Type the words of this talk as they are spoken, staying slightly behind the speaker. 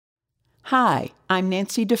Hi, I'm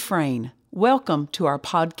Nancy Dufresne. Welcome to our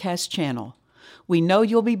podcast channel. We know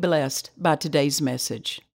you'll be blessed by today's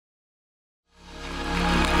message.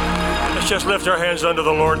 Let's just lift our hands unto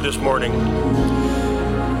the Lord this morning.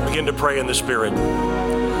 Begin to pray in the Spirit.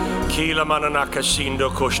 Kila mananaka sindo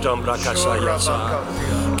koshtam brakasayasa.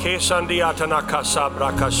 Kesandiatanaka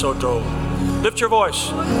sabrakasoto. Lift your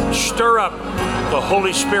voice. Stir up the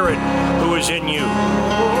Holy Spirit who is in you.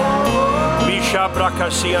 Misha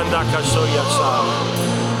brakasiandaka soyasa.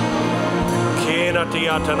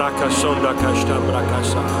 Kenatiatanaka sonda kashtam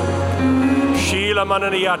brakasa. Shila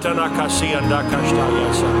mananiatanaka siandaka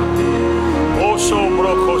shtayasa. Oso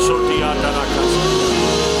brokoso tiatanaka.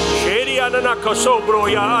 Sherianaka sobro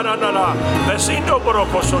ya aranana. Vesindo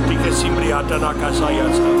brokoso tike simbriatanaka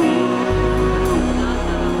sayasa.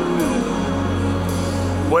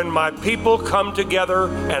 When my people come together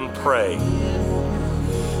and pray,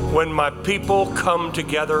 when my people come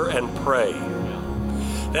together and pray,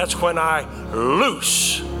 that's when I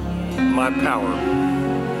loose my power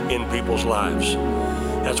in people's lives.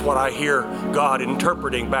 That's what I hear God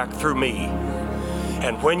interpreting back through me.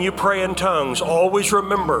 And when you pray in tongues, always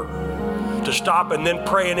remember to stop and then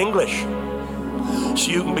pray in English,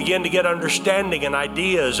 so you can begin to get understanding and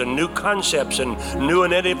ideas and new concepts and new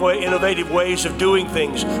and innovative ways of doing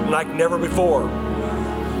things like never before.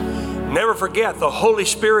 Never forget, the Holy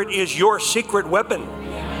Spirit is your secret weapon.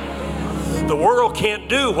 The world can't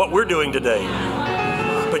do what we're doing today,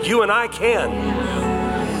 but you and I can,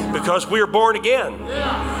 because we are born again.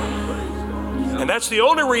 And that's the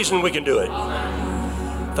only reason we can do it.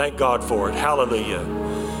 Thank God for it. Hallelujah.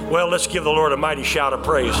 Well, let's give the Lord a mighty shout of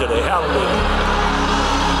praise today. Hallelujah.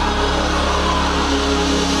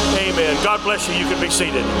 Amen. God bless you. You can be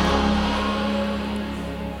seated.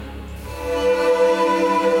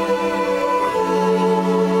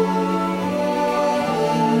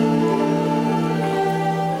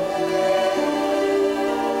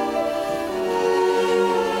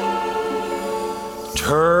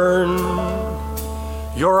 Turn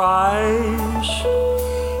your eyes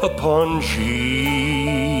upon Jesus.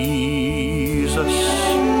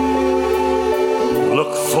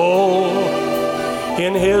 Look full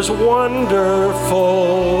in his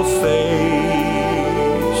wonderful face,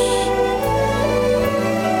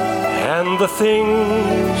 and the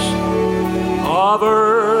things of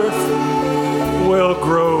earth will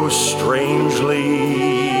grow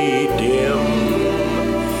strangely dim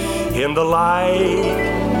in the light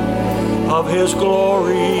of his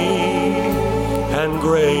glory and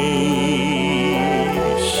grace.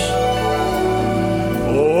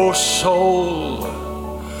 O soul,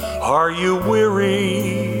 are you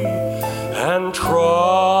weary and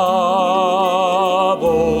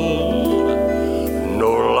troubled?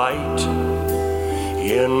 No light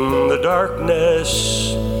in the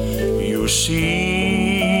darkness you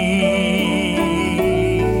see.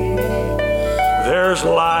 There's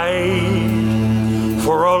light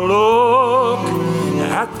for a look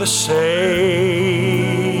at the Savior,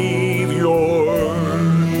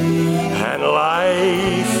 and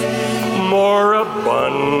life more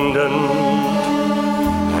abundant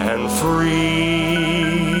and free.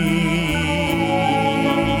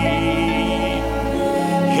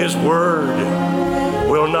 His word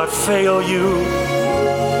will not fail you,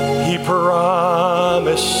 he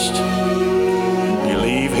promised.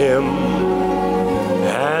 Believe him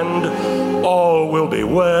and all will be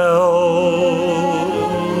well.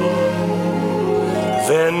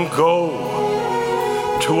 Then go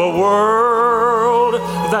to a world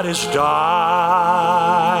that is dying,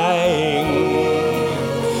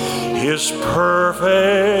 his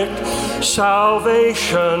perfect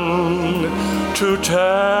salvation to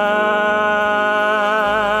tell.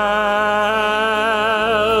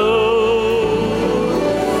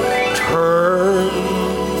 Turn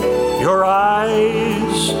your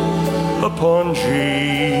eyes upon Jesus.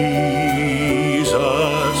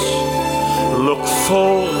 Look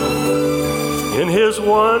full in his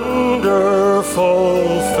wonderful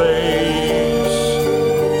face,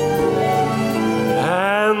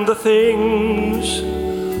 and the things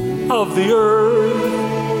of the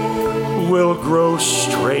earth will grow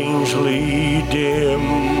strangely dim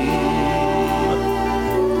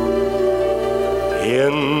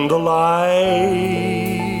in the light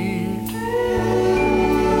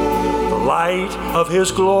of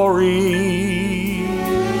his glory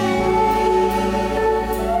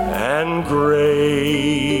and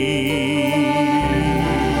grace.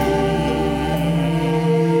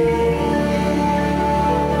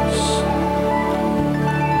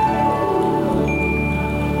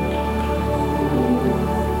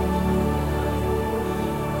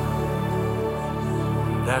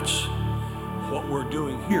 what we're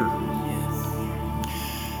doing here.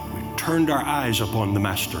 We turned our eyes upon the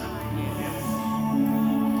Master.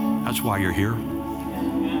 That's why you're here.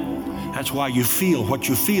 That's why you feel what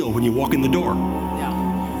you feel when you walk in the door.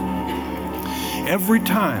 Every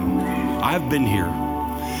time I've been here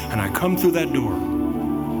and I come through that door,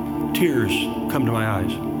 tears come to my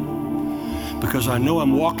eyes because I know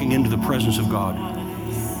I'm walking into the presence of God.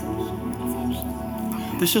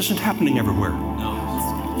 This isn't happening everywhere.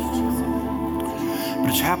 But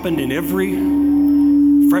it's happened in every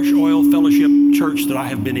Fresh Oil Fellowship church that I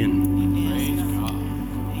have been in.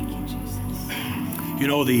 You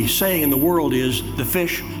know, the saying in the world is, the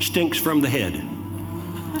fish stinks from the head.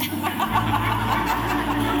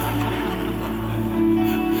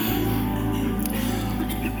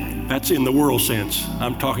 That's in the world sense.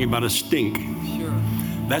 I'm talking about a stink. Sure.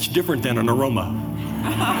 That's different than an aroma.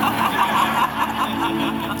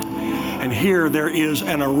 And here there is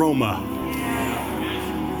an aroma.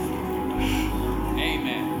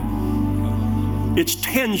 Amen. It's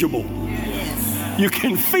tangible. Yes. You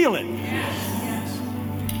can feel it.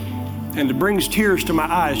 And it brings tears to my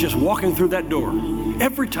eyes just walking through that door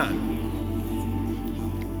every time.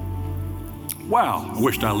 Wow, I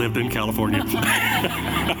wished I lived in California.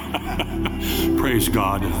 Praise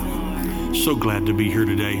God. So glad to be here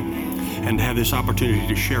today and have this opportunity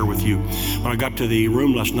to share with you. When I got to the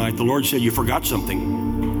room last night, the Lord said, you forgot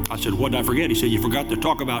something. I said, what did I forget? He said, you forgot to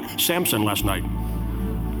talk about Samson last night.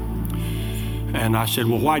 And I said,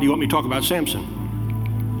 well, why do you want me to talk about Samson?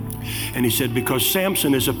 And he said, because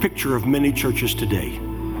Samson is a picture of many churches today.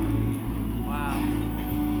 Wow.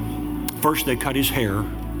 First, they cut his hair,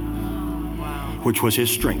 which was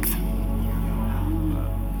his strength.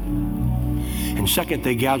 And second,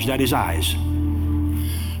 they gouged out his eyes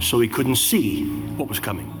so he couldn't see what was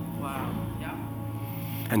coming. Wow. Yeah.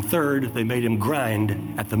 And third, they made him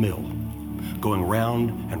grind at the mill, going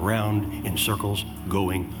round and round in circles,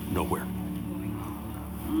 going nowhere.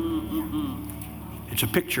 It's a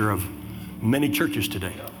picture of many churches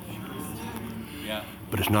today. Yeah.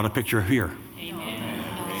 But it's not a picture of here. Amen.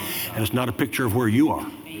 And it's not a picture of where you are.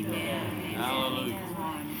 Amen. Hallelujah.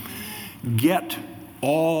 Get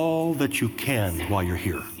all that you can while you're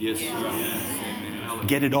here. Yes.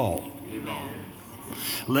 Get it all.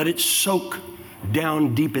 Let it soak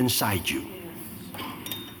down deep inside you.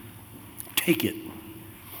 Take it.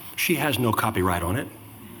 She has no copyright on it.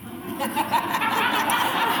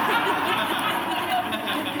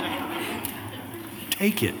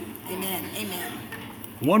 Take it. Amen. Amen.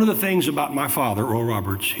 One of the things about my father, Earl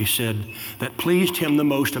Roberts, he said that pleased him the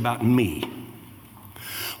most about me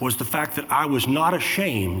was the fact that I was not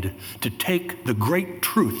ashamed to take the great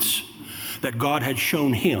truths that God had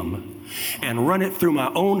shown him and run it through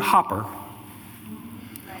my own hopper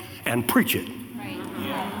and preach it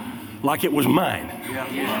like it was mine.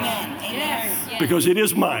 Yes. Because it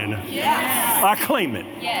is mine. Yes. I claim it.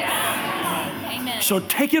 Yes. Amen. So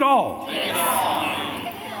take it all. Yes.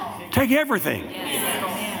 Take everything.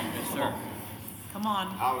 Yes. Yes, sir. Come on.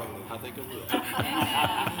 I think it will.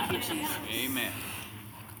 Amen.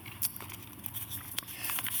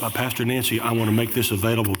 Pastor Nancy, I want to make this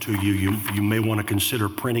available to you. You may want to consider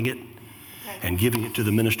printing it and giving it to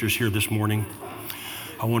the ministers here this morning.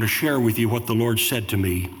 I want to share with you what the Lord said to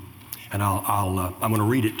me, and I'm going to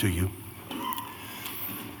read it to you.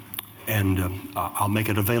 And I'll make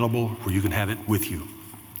it available where you can have it with you.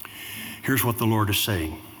 Here's what the Lord is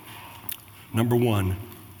saying. Number one,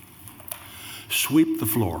 sweep the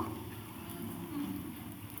floor.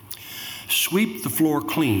 Sweep the floor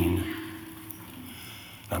clean.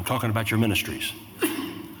 I'm talking about your ministries.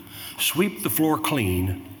 Sweep the floor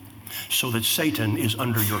clean so that Satan is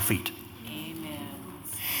under your feet. Amen.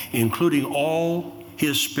 Including all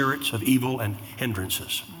his spirits of evil and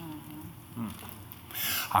hindrances.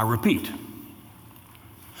 I repeat,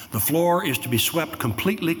 the floor is to be swept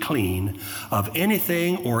completely clean of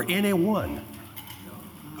anything or anyone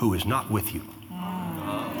who is not with you.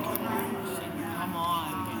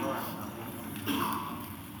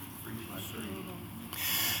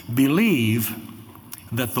 Believe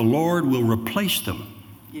that the Lord will replace them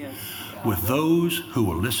with those who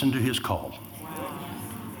will listen to his call.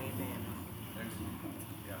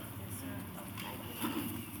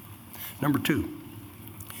 Number two,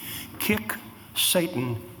 kick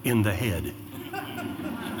Satan in the head.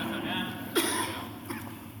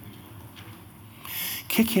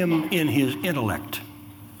 Kick him in his intellect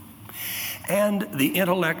and the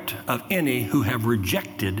intellect of any who have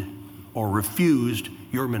rejected or refused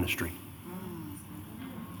your ministry.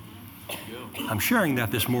 I'm sharing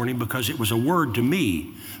that this morning because it was a word to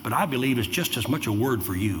me, but I believe it's just as much a word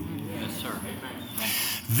for you. Yes, sir.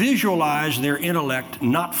 Visualize their intellect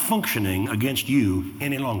not functioning against you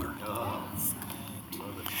any longer.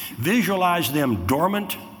 Visualize them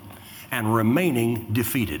dormant and remaining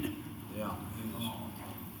defeated.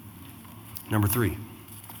 Number 3,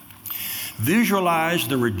 visualize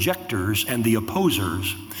the rejectors and the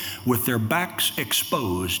opposers with their backs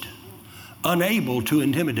exposed, unable to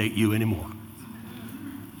intimidate you anymore.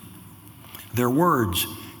 Their words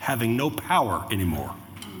having no power anymore.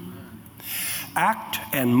 Act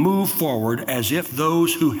and move forward as if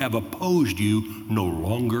those who have opposed you no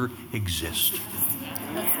longer exist.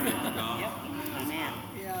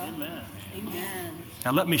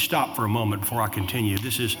 Now let me stop for a moment before I continue.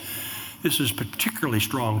 This is particularly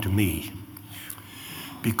strong to me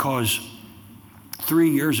because 3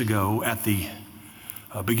 years ago at the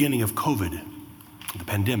beginning of COVID, the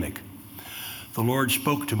pandemic, the Lord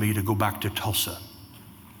spoke to me to go back to Tulsa.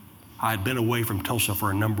 I had been away from Tulsa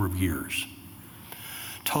for a number of years.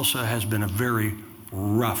 Tulsa has been a very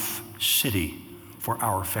rough city for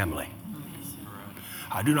our family.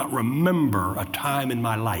 I do not remember a time in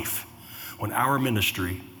my life when our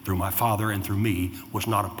ministry, through my father and through me, was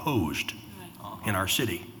not opposed in our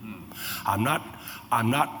city. I'm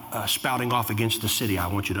not spouting off against the city, I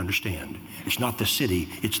want you to understand. It's not the city,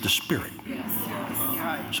 it's the spirit.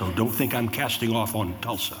 So don't think I'm casting off on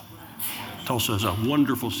Tulsa. Tulsa is a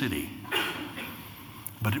wonderful city,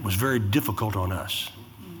 but it was very difficult on us.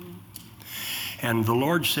 And the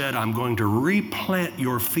Lord said, I'm going to replant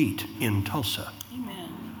your feet in Tulsa.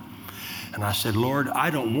 And I said, Lord, I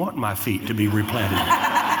don't want my feet to be replanted in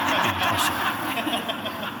Tulsa.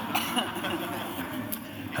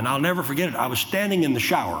 And I'll never forget it. I was standing in the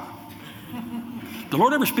shower. The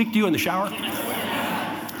Lord ever speak to you in the shower?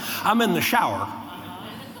 I'm in the shower.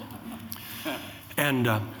 And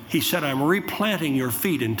he said, I'm replanting your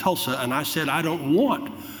feet in Tulsa. And I said, I don't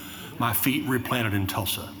want my feet replanted in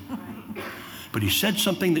Tulsa. But he said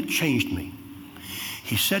something that changed me.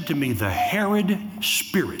 He said to me, the Herod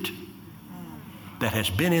spirit that has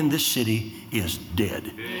been in this city is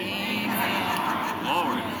dead.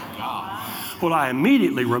 Well, I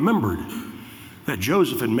immediately remembered that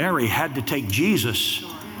Joseph and Mary had to take Jesus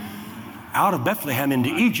out of Bethlehem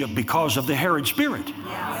into Egypt because of the Herod spirit.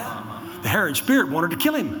 The Herod spirit wanted to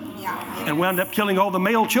kill him and wound up killing all the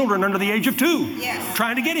male children under the age of 2,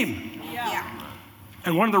 trying to get him.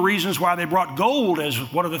 And one of the reasons why they brought gold as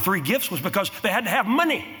one of the 3 gifts was because they had to have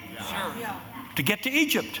money to get to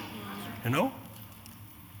Egypt, you know?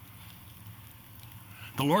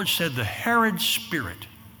 The Lord said, the Herod spirit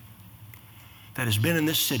that has been in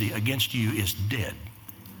this city against you is dead.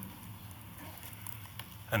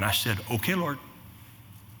 And I said, okay, Lord.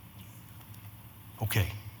 Okay.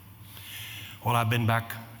 Well, I've been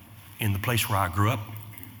back in the place where I grew up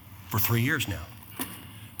for 3 years now.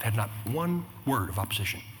 I've had not one word of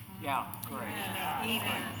opposition. Yeah, great.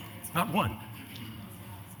 Not one.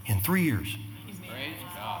 In 3 years. Praise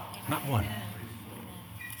God. Not one.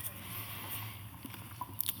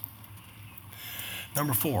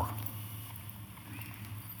 Number 4,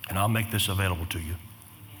 and I'll make this available to you.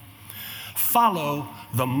 Follow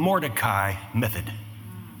the Mordecai method.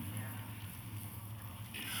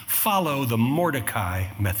 Follow the Mordecai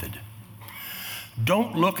method.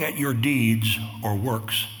 Don't look at your deeds or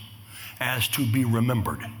works as to be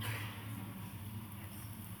remembered.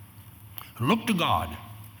 Look to God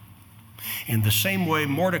in the same way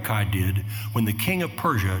Mordecai did when the king of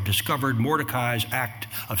Persia discovered Mordecai's act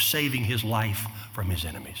of saving his life from his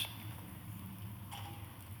enemies.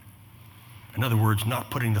 In other words,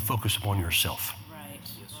 not putting the focus upon yourself.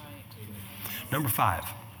 Number 5,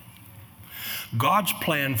 God's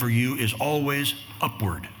plan for you is always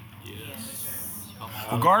upward.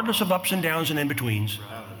 Regardless of ups and downs and in-betweens,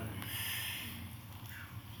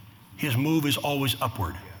 his move is always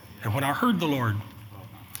upward. And when I heard the Lord,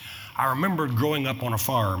 I remembered growing up on a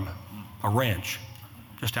farm, a ranch,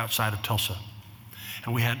 just outside of Tulsa.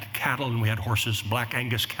 And we had cattle and we had horses, Black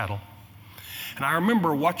Angus cattle. And I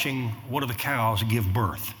remember watching one of the cows give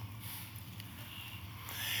birth.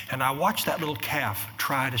 And I watched that little calf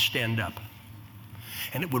try to stand up.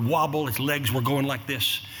 And it would wobble, its legs were going like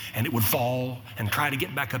this, and it would fall and try to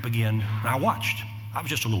get back up again. And I watched. I was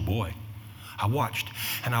just a little boy. I watched.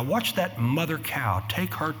 And I watched that mother cow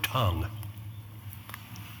take her tongue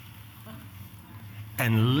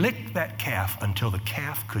and lick that calf until the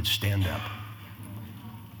calf could stand up.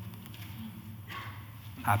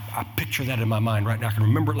 I picture that in my mind right now. I can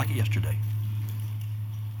remember it like yesterday.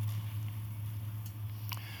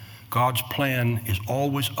 God's plan is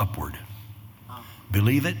always upward.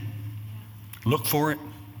 Believe it, look for it,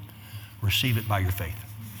 receive it by your faith.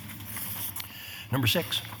 Number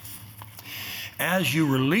 6, As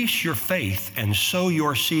you release your faith and sow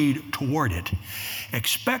your seed toward it,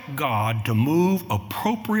 expect God to move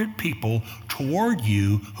appropriate people toward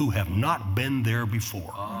you who have not been there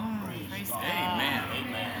before. Amen.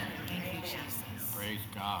 Thank you, Jesus. Praise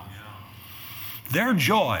God. Their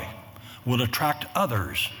joy will attract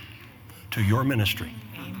others to your ministry.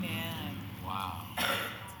 Amen. Wow.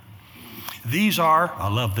 These are, I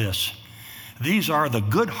love this, these are the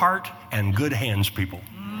good heart and good hands people.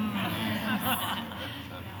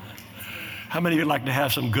 How many of you would like to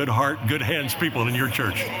have some good heart, good hands people in your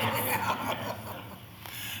church?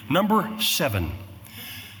 Number 7,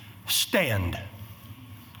 stand.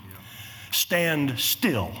 Stand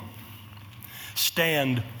still.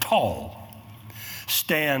 Stand tall.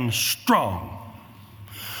 Stand strong.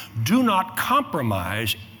 Do not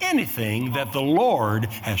compromise anything that the Lord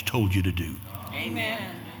has told you to do.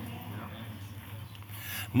 Amen.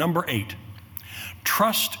 Number 8,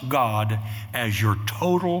 trust God as your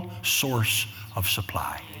total source of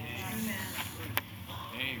supply.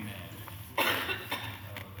 Amen.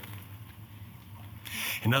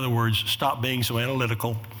 In other words, stop being so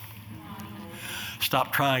analytical.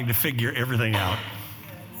 Stop trying to figure everything out,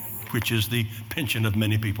 which is the penchant of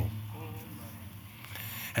many people.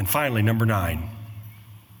 And finally, number 9,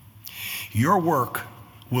 your work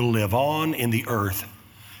will live on in the earth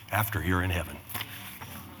after you're in heaven.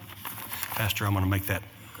 Pastor, I'm going to make that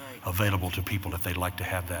available to people if they'd like to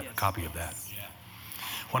have that, a copy of that.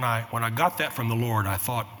 When I got that from the Lord, I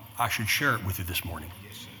thought I should share it with you this morning.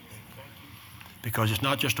 Because it's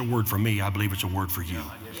not just a word for me, I believe it's a word for you,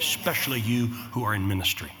 especially you who are in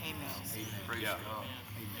ministry. I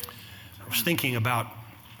was thinking about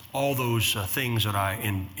all those things that I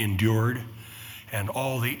endured and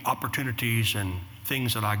all the opportunities and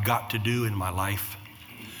things that I got to do in my life.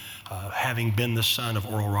 Having been the son of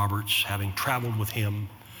Oral Roberts, having traveled with him,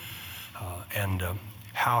 and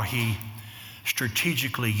how he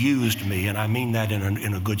strategically used me, and I mean that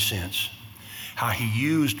in a good sense, how he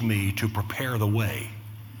used me to prepare the way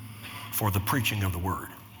for the preaching of the word.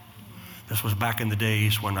 This was back in the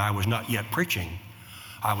days when I was not yet preaching.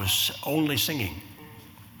 I was only singing.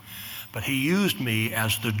 But he used me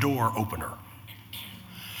as the door opener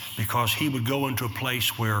because he would go into a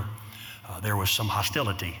place where there was some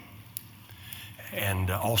hostility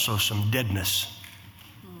and also some deadness.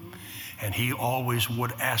 And he always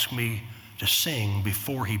would ask me to sing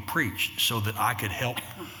before he preached so that I could help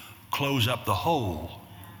close up the hole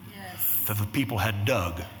that the people had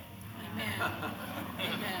dug. Amen.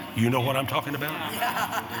 You know what I'm talking about?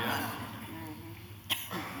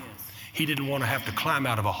 He didn't want to have to climb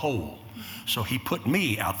out of a hole, so he put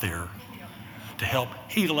me out there to help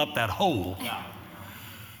heal up that hole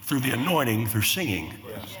through the anointing, through singing,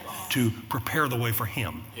 to prepare the way for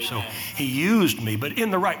him. So he used me, but in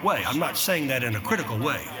the right way. I'm not saying that in a critical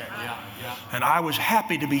way. And I was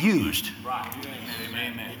happy to be used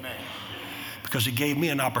because it gave me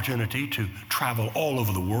an opportunity to travel all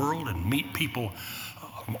over the world and meet people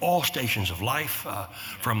from all stations of life,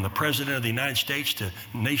 from the President of the United States to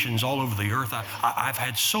nations all over the earth. I've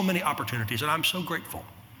had so many opportunities, and I'm so grateful.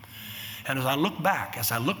 And as I look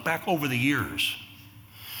back over the years,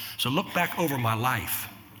 so look back over my life,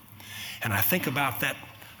 and I think about that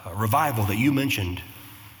revival that you mentioned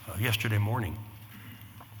yesterday morning.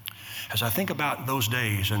 As I think about those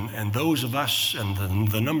days and those of us, and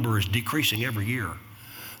the number is decreasing every year,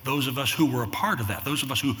 those of us who were a part of that, those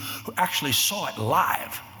of us who actually saw it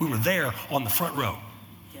live, we were there on the front row.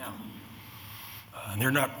 And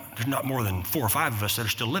there's not more than 4 or 5 of us that are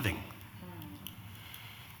still living.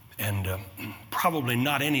 And probably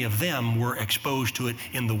not any of them were exposed to it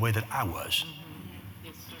in the way that I was.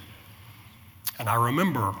 And I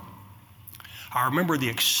remember the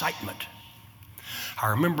excitement. I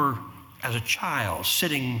remember as a child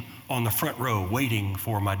sitting on the front row waiting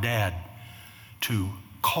for my dad to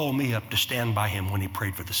call me up to stand by him when he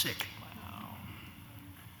prayed for the sick.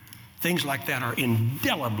 Things like that are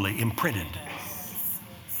indelibly imprinted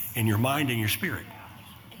in your mind and your spirit.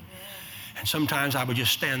 And sometimes I would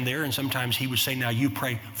just stand there, and sometimes he would say, now you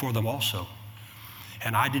pray for them also.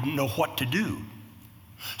 And I didn't know what to do,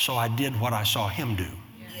 so I did what I saw him do.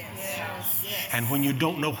 Yes. And when you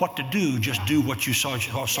don't know what to do, just do what you saw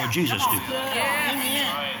Jesus do.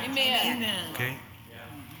 Amen. Okay?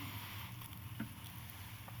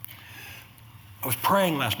 I was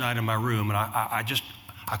praying last night in my room, and I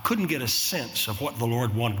couldn't get a sense of what the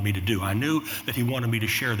Lord wanted me to do. I knew that he wanted me to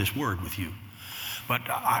share this word with you, but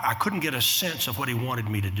I couldn't get a sense of what he wanted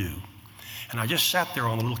me to do. And I just sat there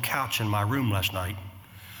on the little couch in my room last night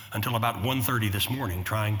until about 1:30 this morning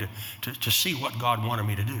trying to see what God wanted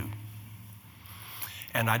me to do.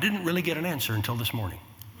 And I didn't really get an answer until this morning.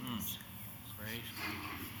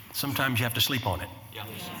 Sometimes you have to sleep on it.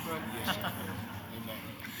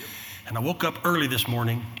 And I woke up early this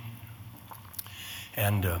morning,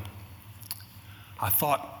 and I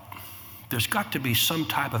thought, there's got to be some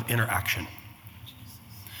type of interaction.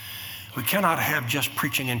 We cannot have just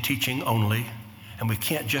preaching and teaching only, and we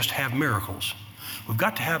can't just have miracles. We've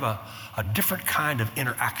got to have a different kind of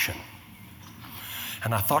interaction.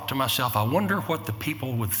 And I thought to myself, I wonder what the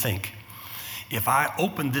people would think if I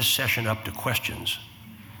opened this session up to questions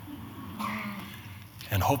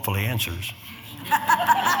and hopefully answers.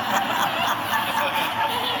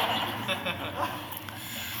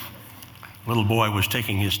 Little boy was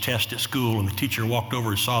taking his test at school, and the teacher walked over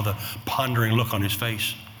and saw the pondering look on his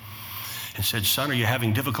face and said, "Son, are you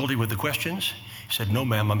having difficulty with the questions?" He said, "No,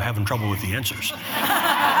 ma'am, I'm having trouble with the answers."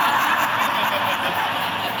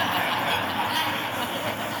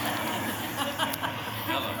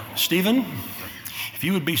 Stephen, if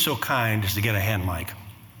you would be so kind as to get a hand mic.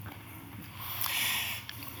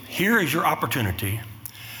 Here is your opportunity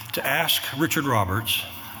to ask Richard Roberts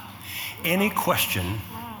any question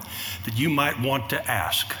that you might want to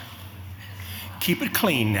ask. Keep it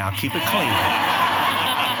clean now, keep it clean.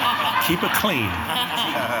 Keep it clean.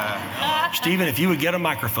 Stephen, if you would get a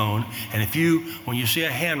microphone, and if you, when you see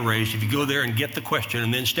a hand raised, if you go there and get the question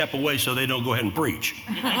and then step away so they don't go ahead and preach.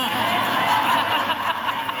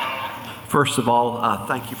 First of all,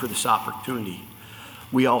 thank you for this opportunity.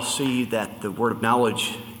 We all see that the word of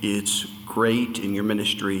knowledge is great in your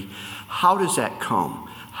ministry. How does that come?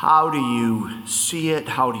 How do you see it?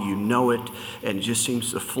 How do you know it? And it just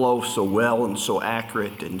seems to flow so well and so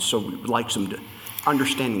accurate, and so we would like some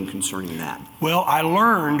understanding concerning that. Well, I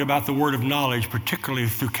learned about the word of knowledge particularly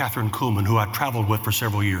through Catherine Kuhlman, who I traveled with for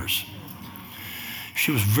several years.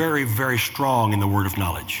 She was very, very strong in the word of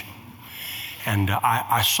knowledge. And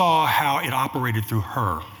I saw how it operated through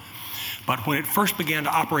her. But when it first began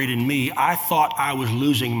to operate in me, I thought I was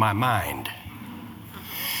losing my mind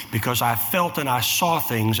because I felt and I saw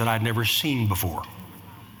things that I'd never seen before.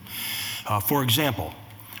 For example,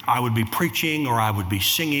 I would be preaching, or I would be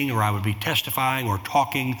singing, or I would be testifying or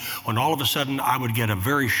talking, when all of a sudden I would get a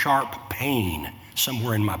very sharp pain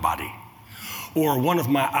somewhere in my body. Or one of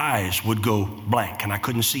my eyes would go blank and I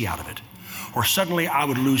couldn't see out of it. Or suddenly I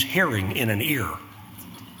would lose hearing in an ear.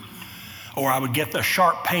 Or I would get a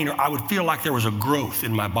sharp pain, or I would feel like there was a growth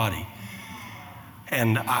in my body.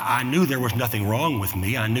 And I knew there was nothing wrong with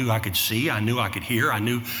me. I knew I could see, I knew I could hear, I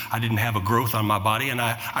knew I didn't have a growth on my body, and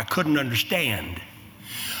I couldn't understand.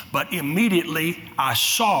 But immediately I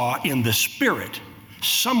saw in the spirit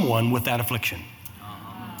someone with that affliction.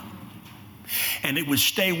 And it would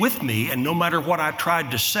stay with me, and no matter what I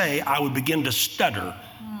tried to say, I would begin to stutter.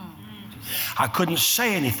 I couldn't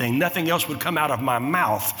say anything. Nothing else would come out of my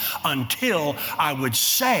mouth until I would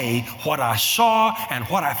say what I saw and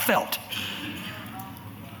what I felt.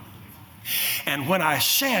 And when I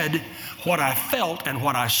said what I felt and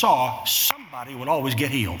what I saw, somebody would always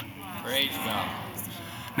get healed. Praise God.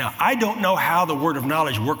 Now, I don't know how the word of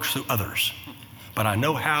knowledge works through others, but I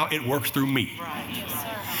know how it works through me.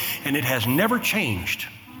 And it has never changed.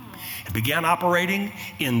 It began operating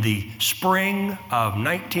in the spring of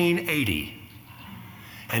 1980,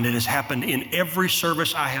 and it has happened in every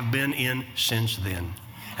service I have been in since then,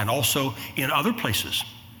 and also in other places,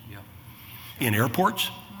 in airports,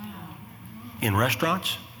 in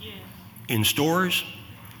restaurants, in stores,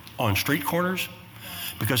 on street corners,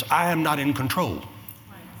 because I am not in control.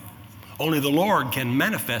 Only the Lord can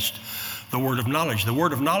manifest the word of knowledge. The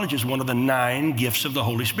word of knowledge is one of the 9 gifts of the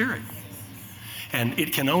Holy Spirit. And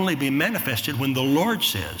it can only be manifested when the Lord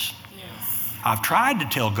says. I've tried to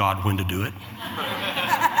tell God when to do it,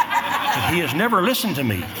 but He has never listened to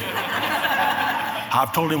me.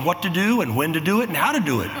 I've told Him what to do and when to do it and how to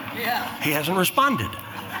do it. He hasn't responded.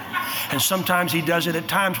 And sometimes He does it at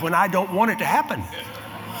times when I don't want it to happen,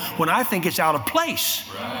 when I think it's out of place.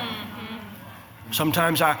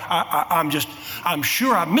 Sometimes I'm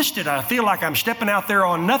sure I missed it. I feel like I'm stepping out there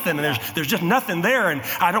on nothing, and there's just nothing there, and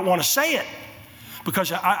I don't want to say it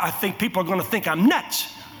because I think people are going to think I'm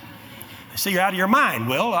nuts. They say, you're out of your mind.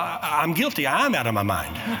 Well, I'm guilty. I am out of my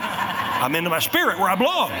mind. I'm into my spirit where I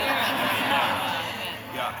belong.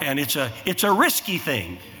 And it's a risky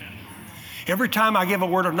thing. Every time I give a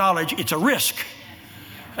word of knowledge, it's a risk.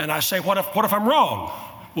 And I say, what if I'm wrong?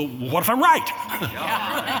 Well, what if I'm right?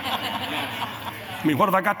 I mean, what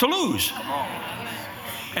have I got to lose?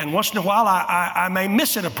 And once in a while, I may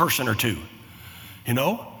miss it a person or two. You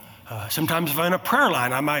know, sometimes if I'm in a prayer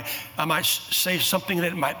line, I might say something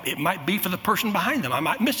that it might be for the person behind them. I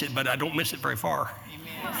might miss it, but I don't miss it very far.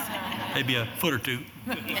 Amen. maybe a foot or two.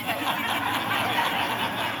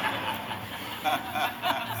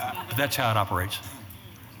 But that's how it operates.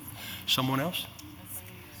 Someone else?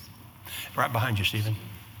 Right behind you, Stephen.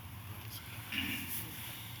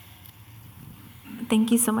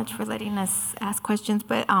 Thank you so much for letting us ask questions.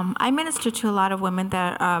 But I minister to a lot of women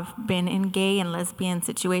that have been in gay and lesbian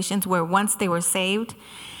situations where once they were saved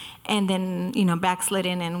and then,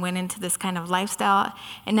 backslidden and went into this kind of lifestyle.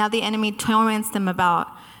 And now the enemy torments them about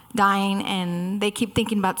dying, and they keep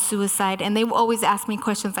thinking about suicide. And they always ask me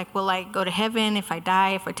questions like, will I go to heaven if I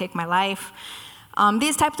die, if I take my life?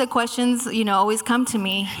 These types of questions, always come to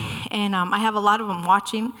me. And I have a lot of them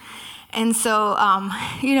watching. And so,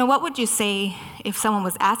 what would you say if someone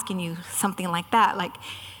was asking you something like that? Like,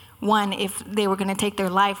 one, if they were going to take their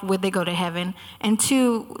life, would they go to heaven? And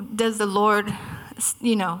two, does the Lord,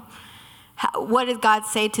 what does God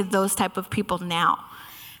say to those type of people now?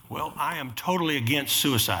 Well, I am totally against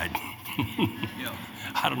suicide.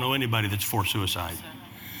 I don't know anybody that's for suicide.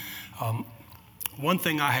 One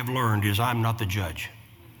thing I have learned is I'm not the judge.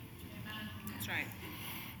 That's right.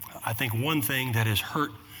 I think one thing that has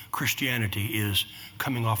hurt Christianity is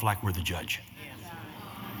coming off like we're the judge.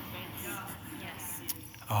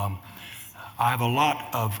 I have a lot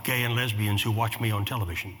of gay and lesbians who watch me on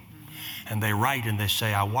television, and they write and they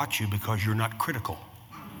say, I watch you because you're not critical.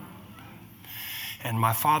 And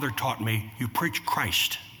my father taught me, you preach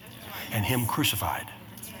Christ and Him crucified,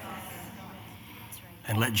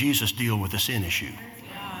 and let Jesus deal with the sin issue.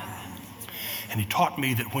 And he taught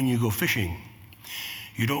me that when you go fishing,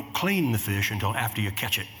 you don't clean the fish until after you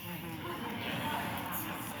catch it.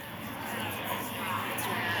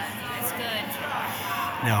 That's good.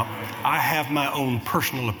 Now, I have my own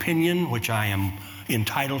personal opinion, which I am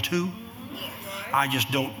entitled to. I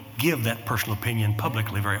just don't give that personal opinion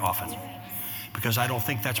publicly very often because I don't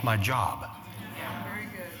think that's my job.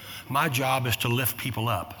 My job is to lift people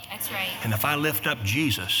up. That's right. And if I lift up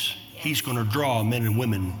Jesus, He's going to draw men and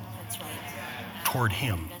women toward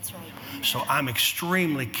Him. That's right. So I'm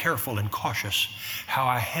extremely careful and cautious how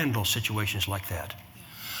I handle situations like that.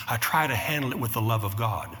 I try to handle it with the love of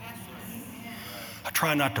God. I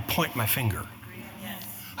try not to point my finger.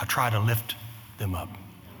 I try to lift them up.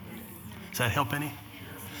 Does that help any?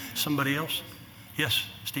 Somebody else? Yes,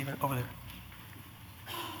 Stephen, over there.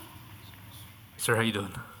 Sir, how you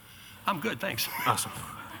doing? I'm good, thanks. Awesome.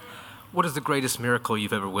 What is the greatest miracle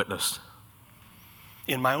you've ever witnessed?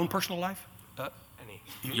 In my own personal life?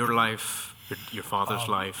 Your life, your father's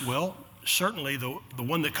life? Well, certainly the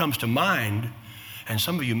one that comes to mind, and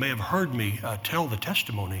some of you may have heard me tell the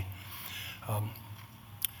testimony,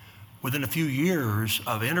 within a few years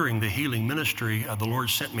of entering the healing ministry, the Lord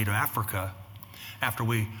sent me to Africa after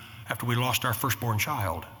we lost our firstborn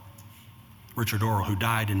child, Richard Orr, who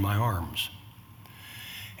died in my arms.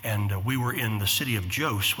 And we were in the city of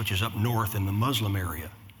Jos, which is up north in the Muslim area.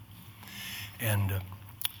 And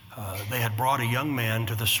they had brought a young man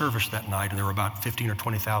to the service that night, and there were about 15 or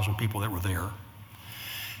 20,000 people that were there.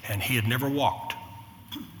 And he had never walked.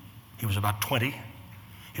 He was about 20.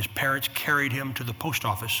 His parents carried him to the post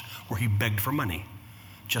office where he begged for money,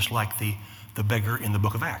 just like the beggar in the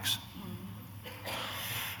book of Acts.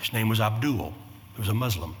 His name was Abdul. He was a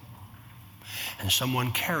Muslim. And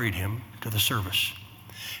someone carried him to the service.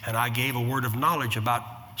 And I gave a word of knowledge about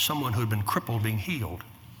someone who had been crippled being healed.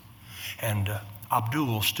 And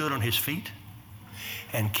Abdul stood on his feet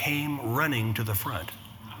and came running to the front.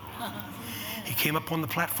 He came up on the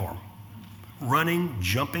platform, running,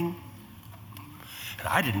 jumping, and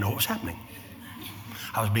I didn't know what was happening.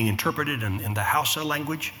 I was being interpreted in the Hausa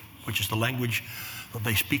language, which is the language that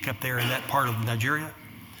they speak up there in that part of Nigeria.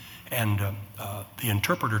 And the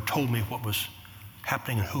interpreter told me what was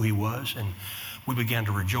happening and who he was, and we began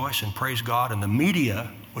to rejoice and praise God, and the media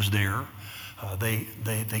was there.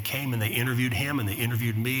 They came and they interviewed him and they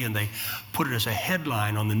interviewed me, and they put it as a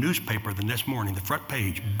headline on the newspaper the next morning, the front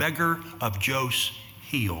page, Beggar of Jos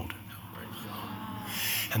Healed.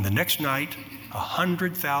 And the next night,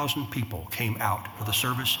 100,000 people came out for the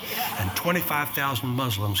service, and 25,000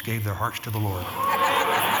 Muslims gave their hearts to the Lord.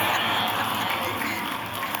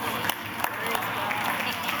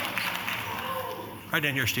 Right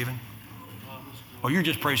down here, Stephen. Oh, you're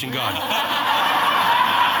just praising God.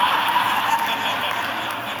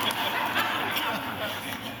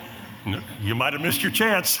 No, you might have missed your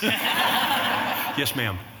chance. Yes,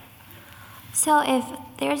 ma'am. So if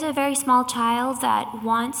there's a very small child that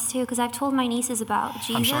wants to, because I've told my nieces about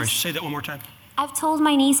Jesus. I'm sorry, say that one more time. I've told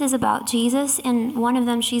my nieces about Jesus, and one of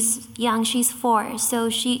them, she's young, she's 4. So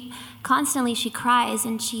she constantly cries,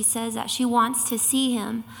 and she says that she wants to see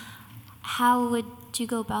him. How would you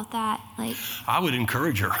go about that? Like, I would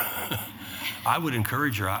encourage her. I would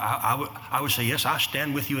encourage her. I would say, yes, I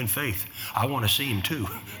stand with you in faith. I want to see him too. did you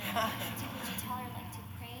tell her like to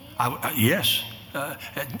pray? Yes.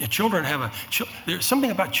 Children have there's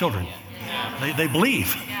something about children. They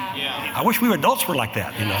believe. I wish we adults were like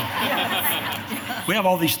that, you know. We have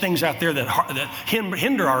all these things out there that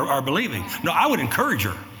hinder our believing. No, I would encourage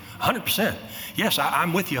her 100%. Yes,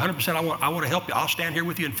 I'm with you 100%. I want to help you. I'll stand here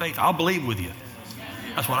with you in faith. I'll believe with you.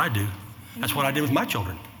 That's what I do. That's what I did with my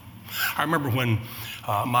children. I remember when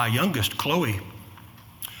my youngest, Chloe,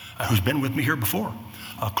 who's been with me here before,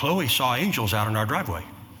 Chloe saw angels out in our driveway.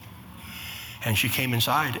 And she came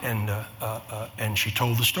inside and she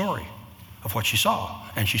told the story of what she saw.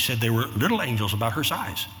 And she said they were little angels about her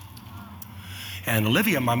size. And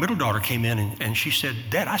Olivia, my middle daughter, came in and she said,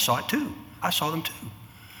 Dad, I saw it too. I saw them too.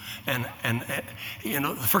 And you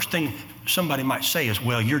know, the first thing somebody might say is,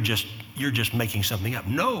 well, you're just making something up.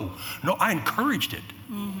 No, I encouraged it.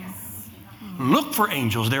 Mm-hmm. Look for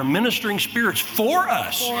angels. They're ministering spirits for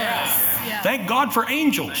us. Yeah. Thank God for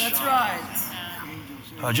angels. That's right.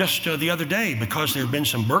 Just the other day, because there have been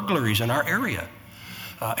some burglaries in our area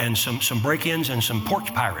and some break-ins and some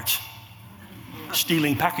porch pirates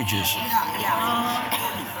stealing packages.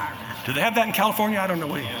 Do they have that in California? I don't know.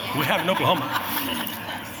 We have it in Oklahoma.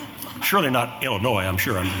 Surely not Illinois, I'm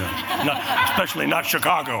sure. Especially not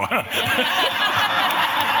Chicago.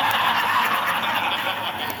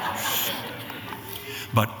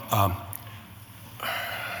 But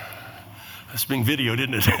it's being videoed,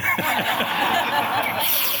 isn't it?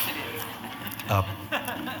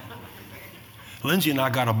 Lindsay and I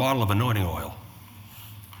got a bottle of anointing oil.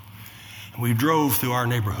 And we drove through our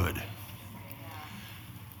neighborhood,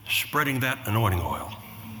 spreading that anointing oil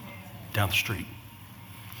down the street.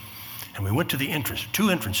 And we went to the entrance, 2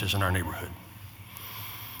 entrances in our neighborhood.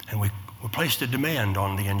 And we placed a demand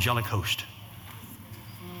on the angelic host.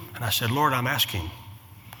 And I said, Lord, I'm asking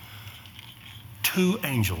 2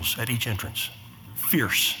 angels at each entrance,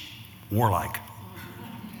 fierce, warlike.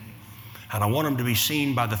 And I want them to be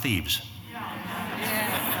seen by the thieves.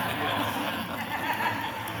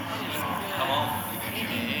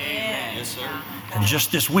 And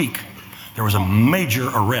just this week, there was a major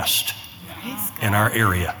arrest in our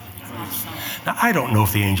area. Now, I don't know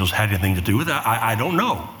if the angels had anything to do with it. I don't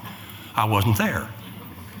know. I wasn't there.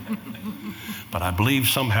 But I believe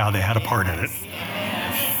somehow they had a part in it.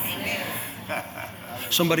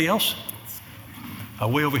 Somebody else?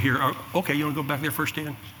 Way over here. Okay, you want to go back there first,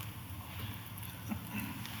 Dan?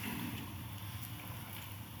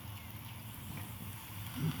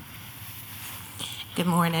 Good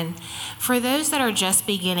morning. For those that are just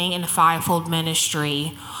beginning in fivefold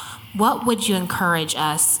ministry, what would you encourage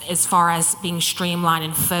us as far as being streamlined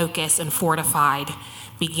and focused and fortified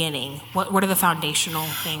beginning? What are the foundational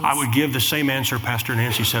things? I would give the same answer Pastor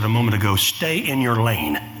Nancy said a moment ago. Stay in your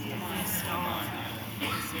lane.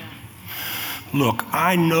 Look,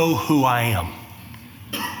 I know who I am.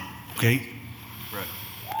 Okay?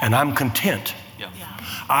 And I'm content.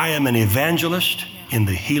 I am an evangelist in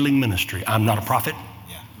the healing ministry. I'm not a prophet.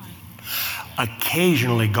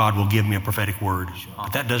 Occasionally, God will give me a prophetic word,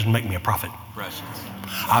 but that doesn't make me a prophet.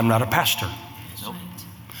 I'm not a pastor.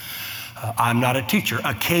 I'm not a teacher.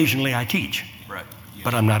 Occasionally, I teach,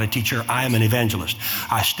 but I'm not a teacher. I am an evangelist.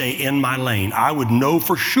 I stay in my lane. I would know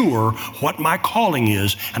for sure what my calling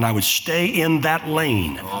is, and I would stay in that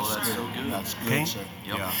lane. Oh, that's so good. That's good, okay? Sir.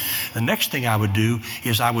 Yep. The next thing I would do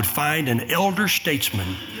is I would find an elder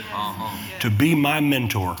statesman to be my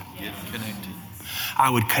mentor. Get connected. I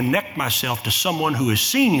would connect myself to someone who is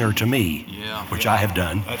senior to me, which I have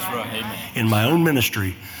done. That's right. Amen. In my own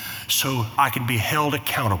ministry, so I can be held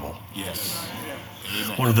accountable. Yes.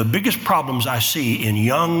 One of the biggest problems I see in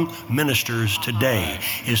young ministers today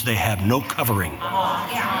is they have no covering.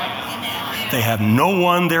 They have no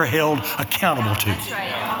one they're held accountable to.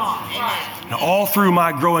 Now, all through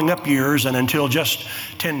my growing up years and until just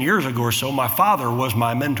 10 years ago or so, my father was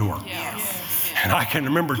my mentor. And I can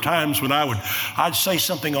remember times when I'd say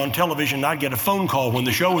something on television and I'd get a phone call when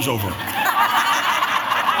the show was over.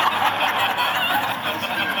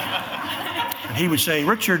 And he would say,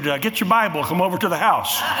 Richard, get your Bible, come over to the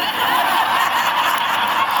house.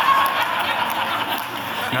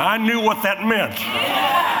 Now, I knew what that meant.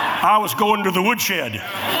 I was going to the woodshed.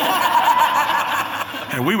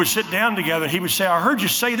 And we would sit down together and he would say, I heard you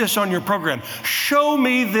say this on your program. Show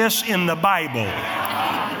me this in the Bible.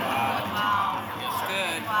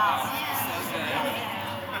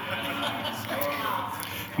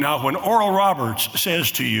 Now, when Oral Roberts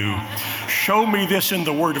says to you, show me this in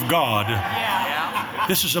the Word of God,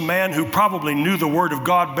 This is a man who probably knew the Word of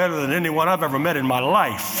God better than anyone I've ever met in my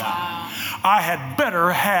life. I had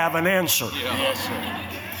better have an answer.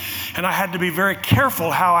 And I had to be very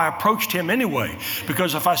careful how I approached him anyway,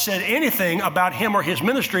 because if I said anything about him or his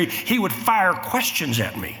ministry, he would fire questions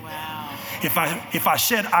at me. If I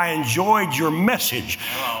said I enjoyed your message,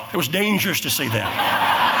 it was dangerous to say that.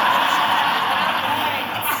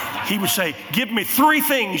 He would say, give me 3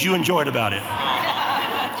 things you enjoyed about it.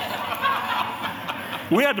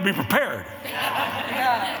 We had to be prepared.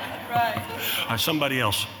 Somebody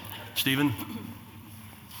else. Stephen?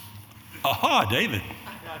 Aha, David.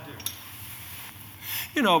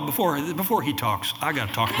 You know, before he talks, I got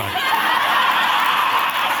to talk about it.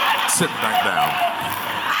 Sit back down.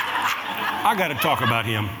 I got to talk about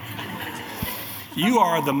him. You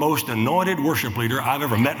are the most anointed worship leader I've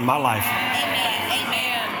ever met in my life. Amen.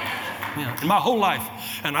 Yeah, in my whole life.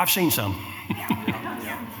 And I've seen some.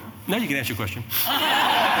 Now you can ask your question.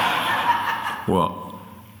 Well,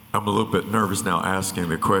 I'm a little bit nervous now asking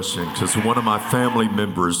the question because one of my family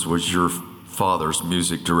members was your father's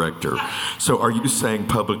music director. So are you saying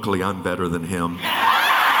publicly I'm better than him?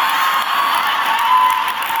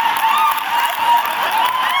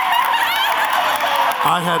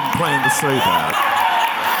 I hadn't planned to say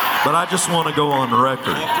that, but I just want to go on the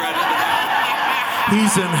record.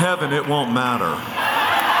 He's in heaven, it won't matter.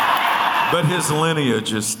 But his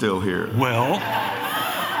lineage is still here. Well,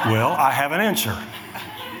 I have an answer.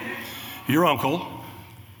 Your uncle,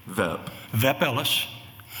 Vep Ellis,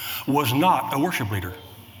 was not a worship leader.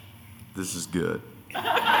 This is good.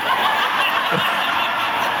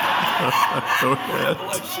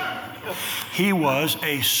 He was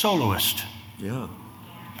a soloist. Yeah.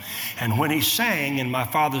 And when he sang in my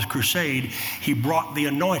father's crusade, he brought the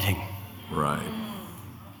anointing. Right.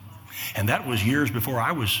 And that was years before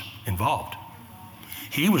I was involved.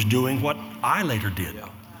 He was doing what I later did.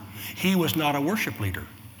 He was not a worship leader.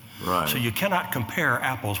 Right. So you cannot compare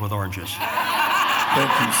apples with oranges.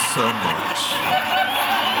 Thank you so much.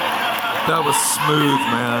 That was smooth,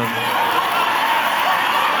 man.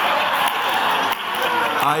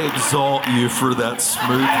 I exalt you for that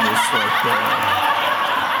smoothness right there.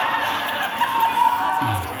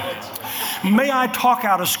 May I talk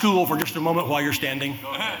out of school for just a moment while you're standing?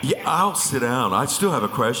 Yeah, I'll sit down. I still have a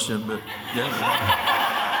question, but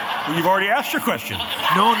yeah. Well, you've already asked your question.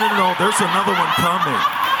 No. There's another one coming.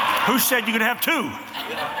 Who said you could have 2?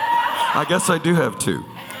 I guess I do have 2.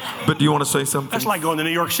 But do you want to say something? That's like going to New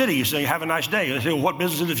York City. You say, have a nice day. They say, well, what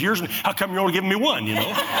business is it yours? And how come you're only giving me 1, you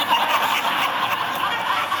know?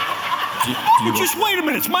 Just wait a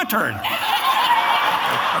minute. It's my turn.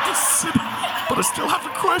 I'm just sitting, but I still have a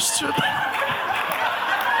question.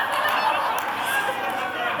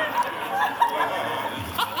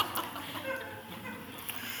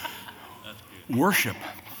 Worship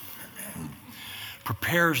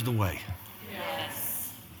prepares the way.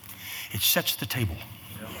 Yes. It sets the table.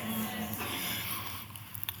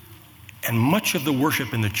 And much of the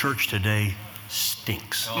worship in the church today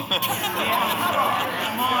stinks.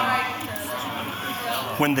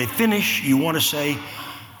 When they finish, you want to say,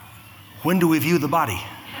 when do we view the body?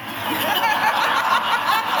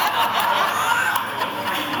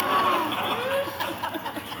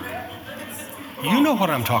 You know what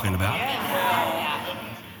I'm talking about.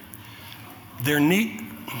 They're neat.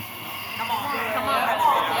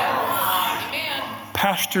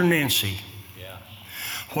 Pastor Nancy,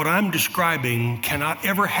 what I'm describing cannot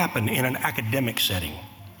ever happen in an academic setting.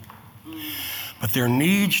 But there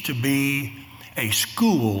needs to be a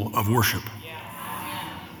school of worship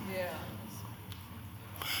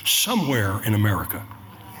somewhere in America.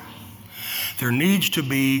 There needs to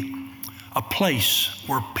be a place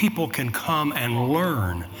where people can come and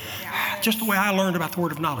learn, just the way I learned about the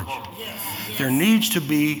word of knowledge. There needs to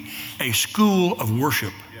be a school of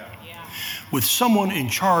worship with someone in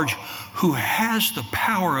charge who has the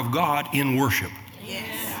power of God in worship.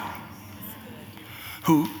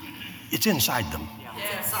 Who, it's inside them.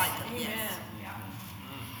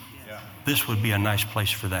 This would be a nice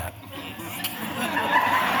place for that.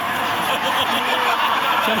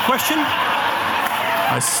 Is that a question?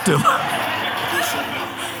 I still.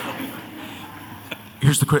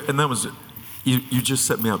 Here's the question, and that was it. You just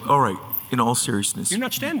set me up. All right, in all seriousness. You're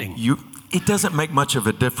not standing. It doesn't make much of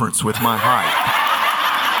a difference with my height.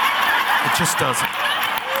 It just doesn't.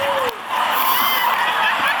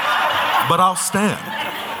 But I'll stand.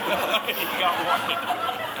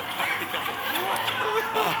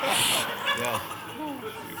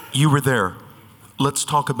 You were there let's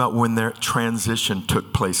talk about when that transition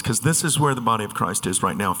took place, because this is where the body of Christ is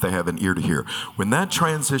right now, if they have an ear to hear. When that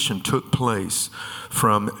transition took place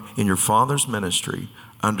from in your father's ministry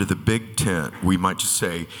under the big tent, we might just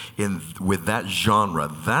say, with that genre,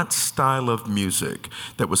 that style of music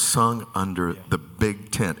that was sung under the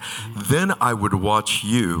big tent, then I would watch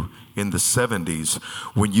you in the 70s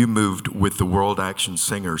when you moved with the World Action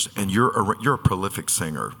Singers, and you're a prolific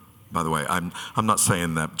singer. By the way, I'm not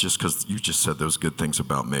saying that just because you just said those good things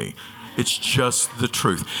about me. It's just the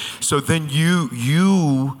truth. So then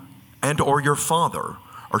you and or your father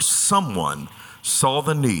or someone saw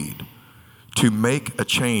the need to make a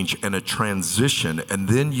change and a transition, and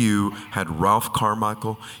then you had Ralph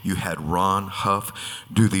Carmichael, you had Ron Huff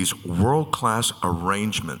do these world-class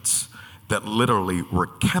arrangements that literally were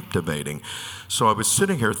captivating. So I was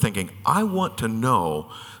sitting here thinking, I want to know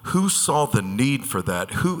who saw the need for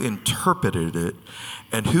that, who interpreted it,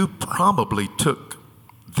 and who probably took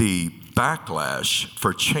the backlash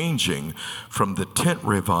for changing from the tent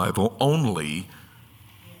revival only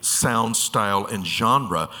sound, style, and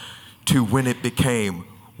genre to when it became,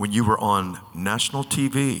 when you were on national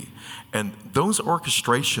TV. And those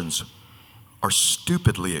orchestrations are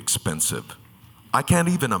stupidly expensive. I can't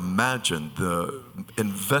even imagine the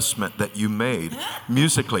investment that you made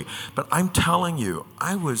musically. But I'm telling you,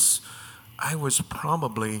 I was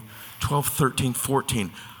probably 12, 13,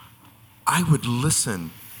 14. I would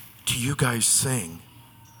listen to you guys sing,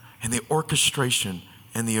 and the orchestration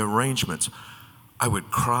and the arrangements. I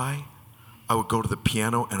would cry, I would go to the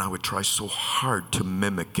piano, and I would try so hard to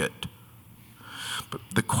mimic it. But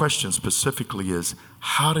the question specifically is,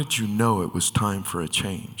 how did you know it was time for a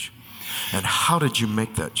change? And how did you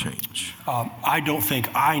make that change? I don't think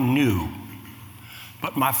I knew,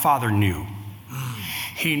 but my father knew.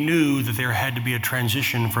 He knew that there had to be a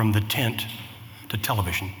transition from the tent to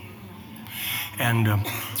television. And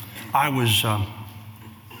I was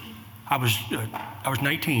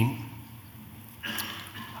 19.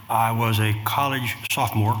 I was a college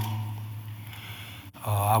sophomore.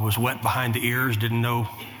 I was wet behind the ears, didn't know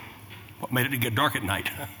what made it to get dark at night.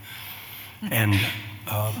 And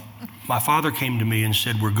my father came to me and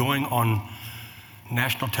said, we're going on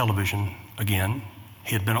national television again.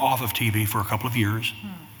 He had been off of TV for a couple of years.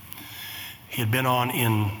 He had been on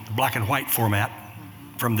in black and white format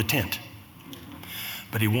from the tent.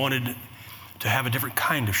 But he wanted to have a different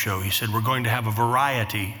kind of show. He said, we're going to have a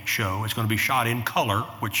variety show. It's going to be shot in color,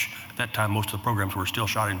 which at that time most of the programs were still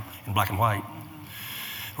shot in black and white.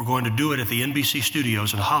 We're going to do it at the NBC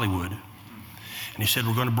studios in Hollywood. And he said,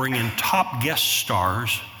 we're going to bring in top guest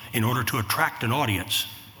stars in order to attract an audience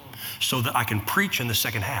so that I can preach in the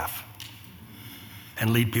second half and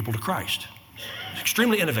lead people to Christ. It's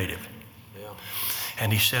extremely innovative. Yeah.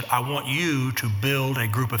 And he said, I want you to build a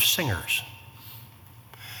group of singers.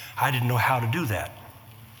 I didn't know how to do that.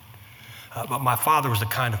 But my father was the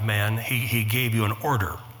kind of man, he gave you an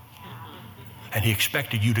order and he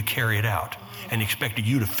expected you to carry it out. And he expected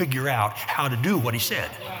you to figure out how to do what he said,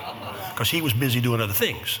 because he was busy doing other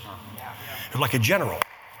things. It was like a general,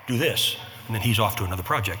 do this, and then he's off to another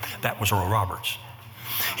project. That was Earl Roberts.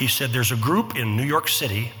 He said, there's a group in New York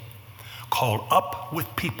City called Up With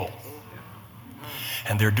People,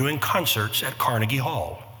 and they're doing concerts at Carnegie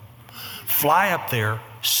Hall. Fly up there,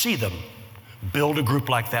 see them, build a group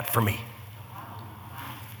like that for me.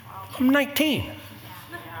 I'm 19.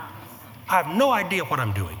 I have no idea what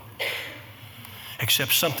I'm doing,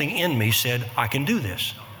 except something in me said, I can do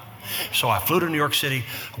this. So I flew to New York City,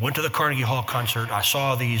 went to the Carnegie Hall concert. I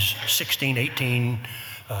saw these 16, 18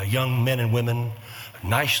 young men and women,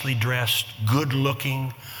 nicely dressed, good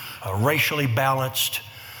looking, racially balanced,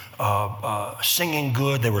 singing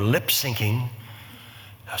good. They were lip syncing.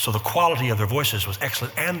 So the quality of their voices was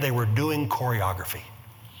excellent, and they were doing choreography.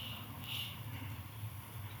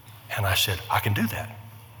 And I said, I can do that.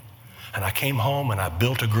 And I came home and I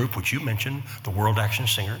built a group, which you mentioned, the World Action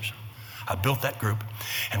Singers. I built that group,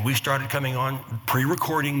 and we started coming on,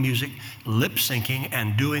 pre-recording music, lip syncing,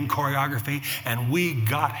 and doing choreography, and we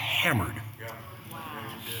got hammered.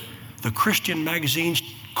 The Christian magazines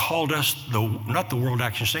called us, not the World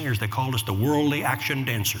Action Singers, they called us the Worldly Action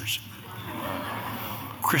Dancers.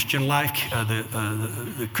 Christian Life,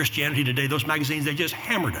 the Christianity Today, those magazines, they just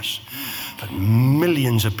hammered us. But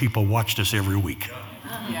millions of people watched us every week.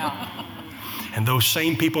 Yeah. And those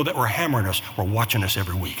same people that were hammering us were watching us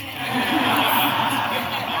every week.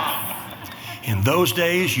 In those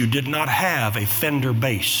days, you did not have a Fender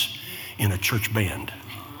bass in a church band.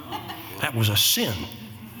 That was a sin.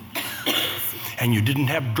 And you didn't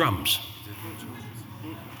have drums.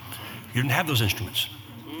 You didn't have those instruments.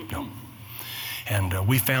 No. And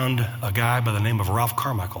we found a guy by the name of Ralph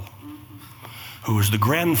Carmichael, who was the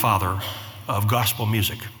grandfather of gospel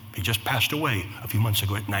music. He just passed away a few months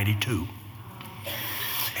ago at 92.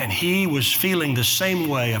 And he was feeling the same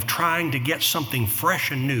way of trying to get something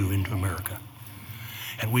fresh and new into America.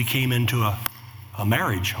 And we came into a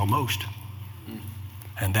marriage almost.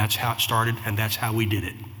 And that's how it started, and that's how we did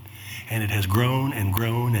it. And it has grown and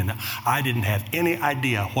grown, and I didn't have any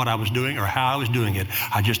idea what I was doing or how I was doing it.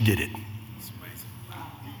 I just did it. That's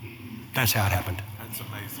amazing. That's how it happened. That's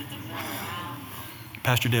amazing.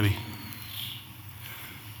 Pastor Debbie,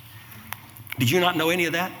 did you not know any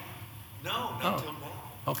of that? No, not till now.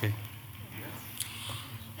 Okay.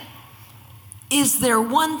 Is there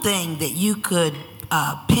one thing that you could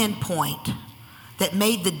pinpoint that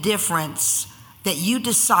made the difference that you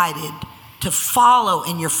decided to follow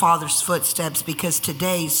in your father's footsteps? Because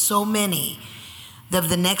today so many of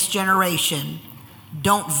the next generation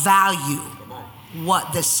don't value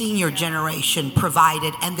what the senior generation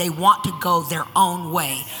provided, and they want to go their own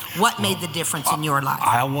way. What made the difference in your life?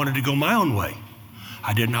 I wanted to go my own way.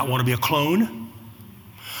 I did not want to be a clone.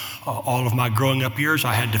 All of my growing up years,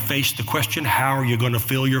 I had to face the question, how are you going to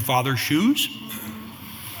fill your father's shoes?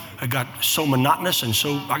 I got so monotonous and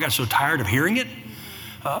I got so tired of hearing it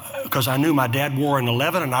because I knew my dad wore an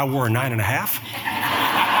 11 and I wore a 9.5.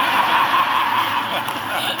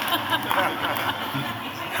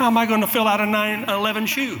 How am I going to fill out a 9/11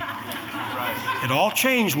 shoe? It all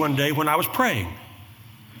changed one day when I was praying.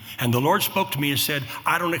 And the Lord spoke to me and said,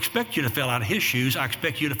 I don't expect you to fill out his shoes. I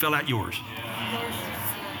expect you to fill out yours.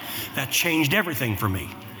 That changed everything for me.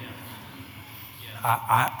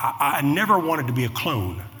 I never wanted to be a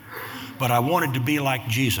clone, but I wanted to be like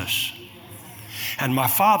Jesus. And my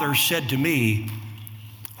father said to me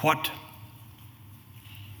what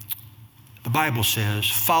the Bible says,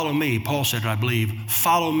 follow me. Paul said, I believe,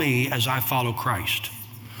 follow me as I follow Christ.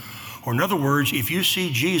 Or in other words, if you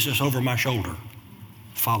see Jesus over my shoulder,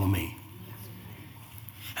 follow me.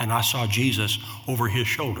 And I saw Jesus over his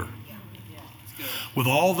shoulder. With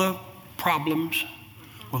all the problems,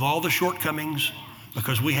 with all the shortcomings,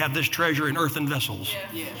 because we have this treasure in earthen vessels.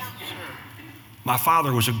 My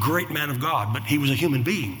father was a great man of God, but he was a human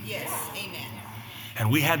being.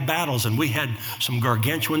 And we had battles and we had some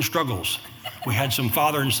gargantuan struggles. We had some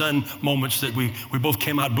father and son moments that we both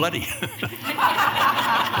came out bloody.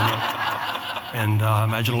 And I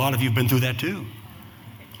imagine a lot of you have been through that too.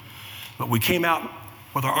 But we came out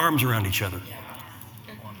with our arms around each other.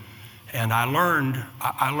 And I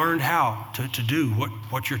learned how to do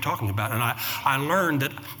what you're talking about. And I learned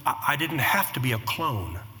that I didn't have to be a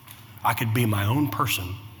clone. I could be my own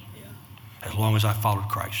person as long as I followed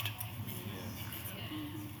Christ.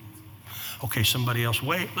 Okay, somebody else.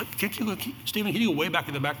 Stephen, can you go way back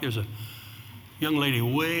in the back? There's a young lady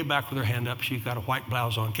way back with her hand up. She's got a white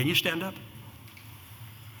blouse on. Can you stand up?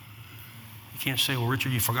 You can't say, well,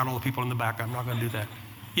 Richard, you forgot all the people in the back. I'm not going to do that.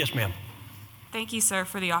 Yes, ma'am. Thank you, sir,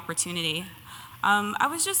 for the opportunity. I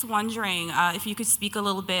was just wondering if you could speak a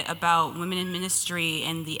little bit about women in ministry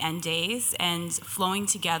in the end days and flowing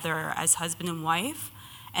together as husband and wife,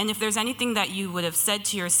 and if there's anything that you would have said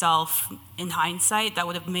to yourself in hindsight that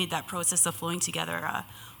would have made that process of flowing together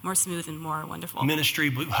more smooth and more wonderful. Ministry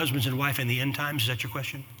with husbands and wife in the end times, is that your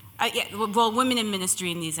question? Yeah, well, women in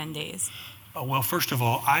ministry in these end days. Well, first of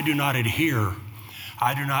all, I do not agree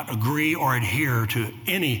or adhere to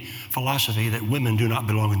any philosophy that women do not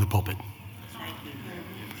belong in the pulpit.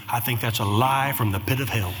 I think that's a lie from the pit of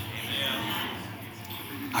hell.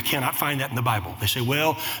 I cannot find that in the Bible. They say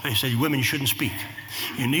women, you shouldn't speak.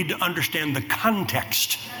 You need to understand the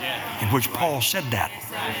context in which Paul said that.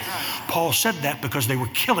 Paul said that because they were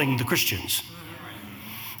killing the Christians.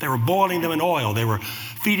 They were boiling them in oil. They were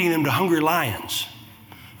feeding them to hungry lions.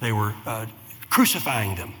 They were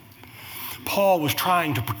crucifying them. Paul was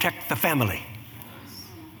trying to protect the family.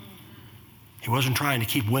 He wasn't trying to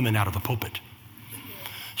keep women out of the pulpit.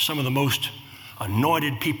 Some of the most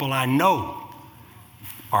anointed people I know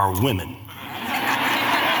are women.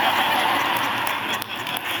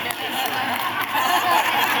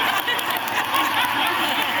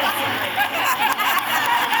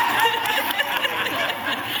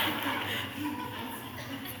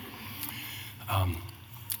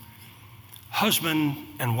 Husband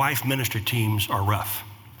and wife ministry teams are rough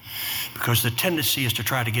because the tendency is to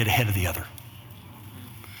try to get ahead of the other.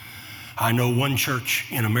 I know one church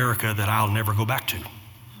in America that I'll never go back to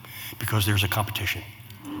because there's a competition.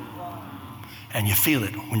 And you feel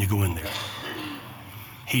it when you go in there.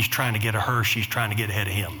 He's trying to get at her, she's trying to get ahead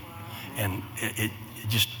of him. And it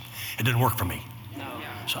didn't work for me.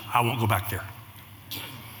 So I won't go back there.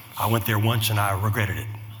 I went there once and I regretted it.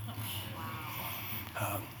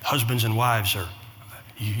 husbands and wives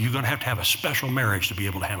you're going to have a special marriage to be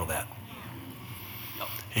able to handle that.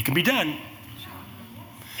 It can be done,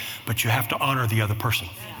 but you have to honor the other person,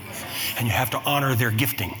 and you have to honor their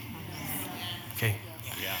gifting. Okay?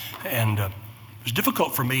 And it's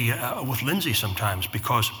difficult for me with Lindsay sometimes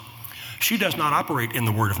because she does not operate in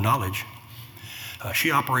the word of knowledge.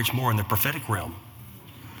 She operates more in the prophetic realm.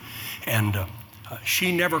 And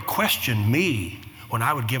she never questioned me when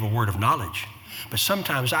I would give a word of knowledge, but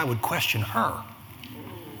sometimes I would question her.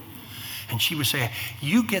 And she would say,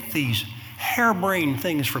 you get these harebrained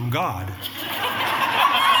things from God,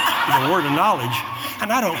 the word of knowledge,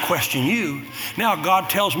 and I don't question you. Now God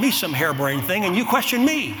tells me some harebrained thing and you question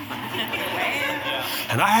me.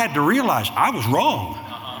 And I had to realize I was wrong.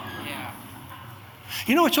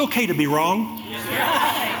 You know, it's okay to be wrong,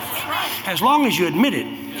 as long as you admit it.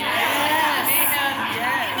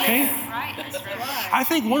 Okay? I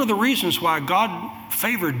think one of the reasons why God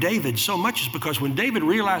favored David so much is because when David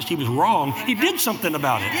realized he was wrong, he did something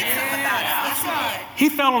about it. He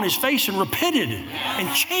fell on his face and repented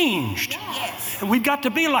and changed. And we've got to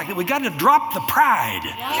be like that. We've got to drop the pride.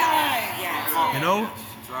 You know?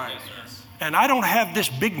 And I don't have this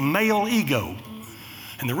big male ego.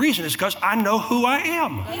 And the reason is because I know who I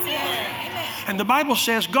am. And the Bible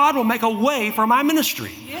says God will make a way for my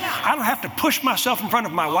ministry. I don't have to push myself in front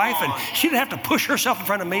of my wife, and she doesn't have to push herself in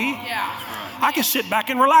front of me. I can sit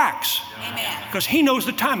back and relax because he knows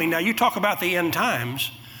the timing. Now, you talk about the end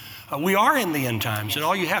times. We are in the end times, and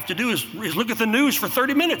all you have to do is look at the news for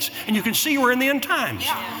 30 minutes, and you can see we're in the end times.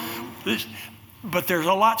 But there's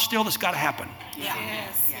a lot still that's got to happen.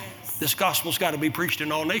 This gospel's got to be preached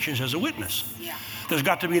in all nations as a witness. There's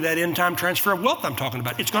got to be that end-time transfer of wealth I'm talking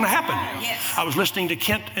about. It's going to happen. I was listening to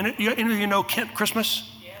Kent, and any of you know Kent Christmas?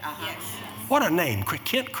 What a name,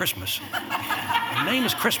 Kent Christmas. His name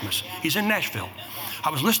is Christmas. He's in Nashville. I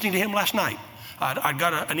was listening to him last night. I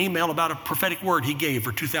got an email about a prophetic word he gave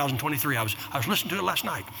for 2023. I was listening to it last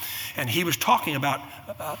night, and he was talking about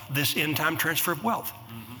this end-time transfer of wealth.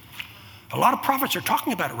 A lot of prophets are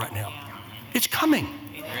talking about it right now. It's coming.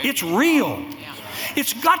 It's real.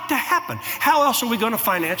 It's got to happen. How else are we going to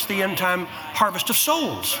finance the end-time harvest of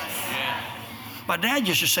souls? My dad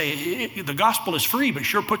used to say, the gospel is free, but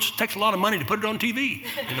sure takes a lot of money to put it on TV.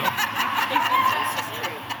 You know?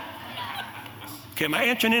 Okay, am I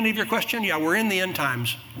answering any of your question? Yeah, we're in the end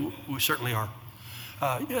times. We certainly are.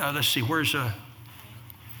 Let's see, where's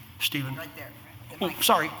Stephen? Right there. Oh,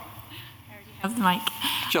 sorry. Of the mic.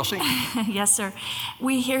 Chelsea? Yes, sir.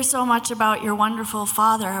 We hear so much about your wonderful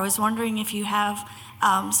father. I was wondering if you have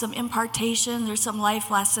some impartation or some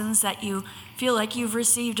life lessons that you feel like you've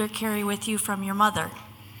received or carry with you from your mother.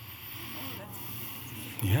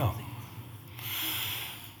 Yeah.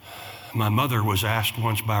 My mother was asked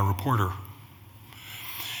once by a reporter,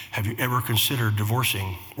 have you ever considered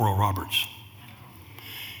divorcing Oral Roberts?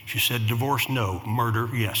 She said, divorce, no. Murder,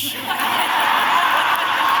 yes.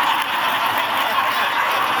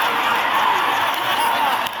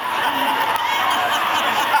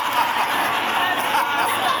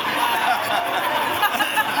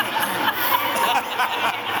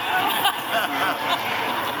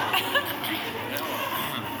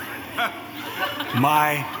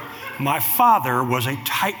 My father was a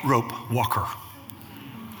tightrope walker,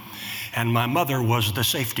 and my mother was the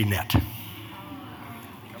safety net.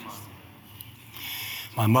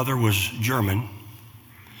 My mother was German,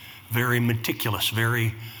 very meticulous,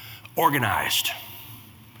 very organized.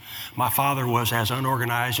 My father was as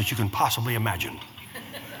unorganized as you can possibly imagine.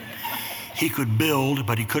 He could build,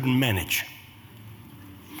 but he couldn't manage.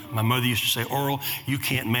 My mother used to say, Oral, you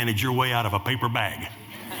can't manage your way out of a paper bag.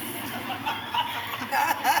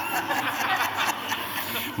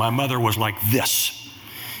 My mother was like this.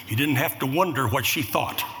 You didn't have to wonder what she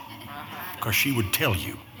thought because she would tell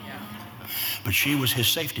you. But she was his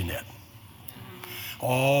safety net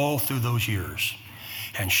all through those years.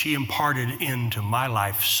 And she imparted into my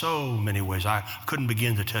life so many ways. I couldn't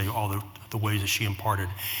begin to tell you all the ways that she imparted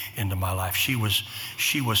into my life. She was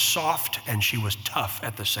soft and she was tough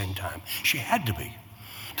at the same time. She had to be.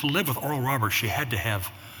 To live with Oral Roberts, she had to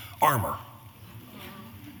have armor,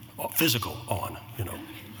 physical on, you know,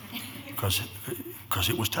 because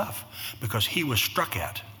it was tough, because he was struck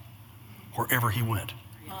at wherever he went.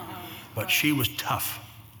 But she was tough.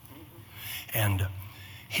 And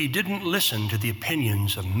he didn't listen to the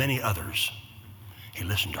opinions of many others. He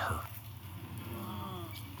listened to her.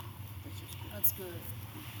 That's good.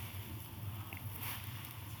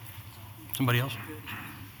 Somebody else?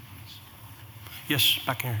 Yes,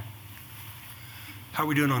 back here. How are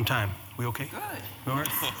we doing on time? We okay? Good. All right.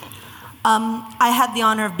 I had the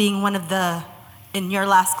honor of being one of the in your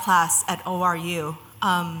last class at ORU.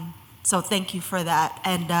 So thank you for that.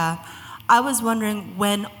 And I was wondering,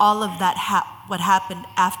 when all of that, what happened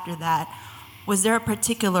after that, was there a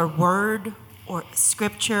particular word or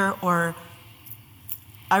scripture or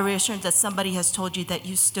a reassurance that somebody has told you that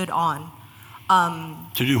you stood on?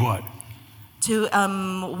 To do what?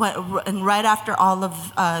 And right after all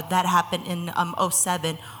of that happened in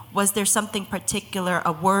 2007, was there something particular,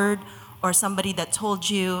 a word or somebody that told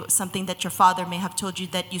you, something that your father may have told you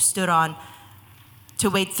that you stood on to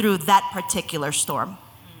wade through that particular storm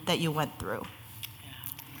that you went through?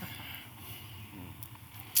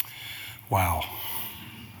 Wow.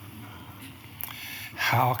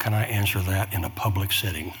 How can I answer that in a public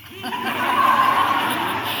setting?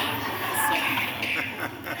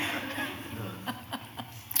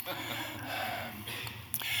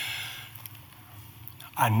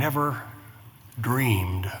 I never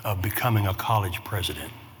dreamed of becoming a college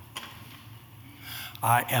president.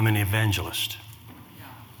 I am an evangelist.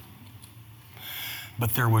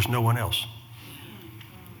 But there was no one else.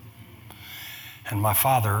 And my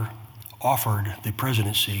father offered the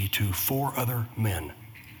presidency to 4 other men.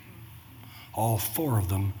 All 4 of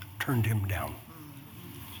them turned him down.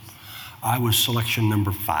 I was selection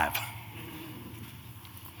number 5.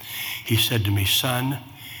 He said to me, "Son,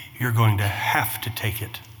 you're going to have to take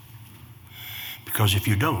it, because if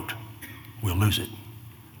you don't, we'll lose it."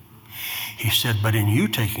 He said, "But in you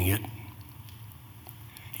taking it,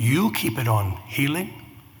 you keep it on healing,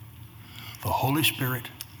 the Holy Spirit,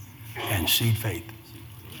 and seed faith,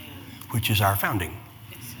 which is our founding."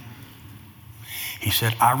 He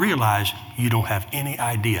said, "I realize you don't have any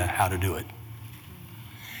idea how to do it.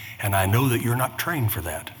 And I know that you're not trained for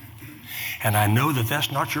that. And I know that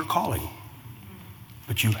that's not your calling.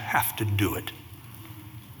 But you have to do it."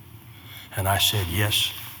 And I said,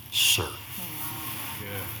 "Yes, sir."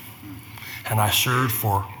 And I served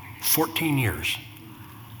for 14 years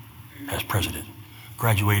as president,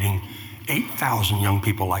 graduating 8,000 young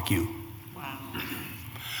people like you.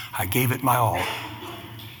 I gave it my all.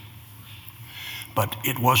 But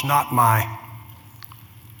it was not my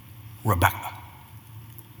Rebecca.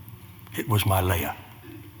 It was my Leah.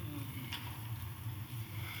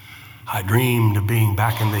 I dreamed of being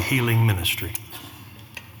back in the healing ministry.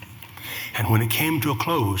 And when it came to a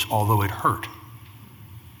close, although it hurt,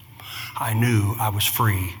 I knew I was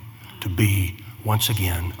free to be once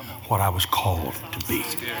again what I was called to be.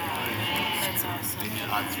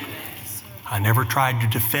 I never tried to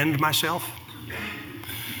defend myself.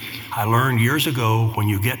 I learned years ago, when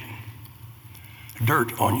you get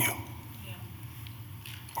dirt on you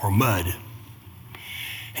or mud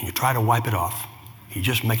and you try to wipe it off, you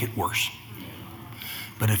just make it worse.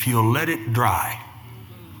 But if you'll let it dry,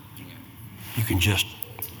 you can just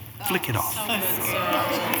flick it off.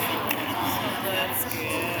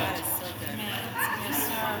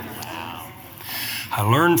 I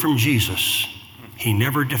learned from Jesus, he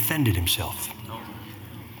never defended himself.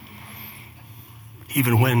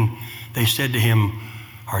 Even when they said to him,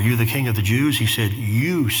 "Are you the King of the Jews?" he said,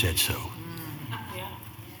 "You said so."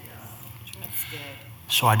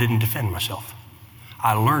 So I didn't defend myself.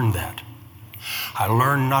 I learned that. I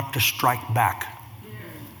learned not to strike back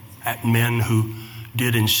at men who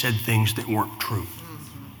did and said things that weren't true.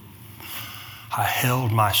 I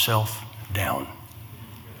held myself down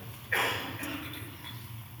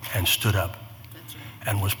and stood up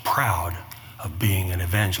and was proud of being an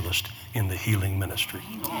evangelist in the healing ministry.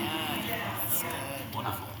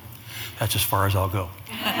 Wonderful. That's as far as I'll go.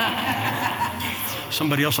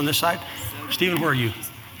 Somebody else on this side? Stephen, where are you?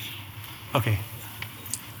 Okay.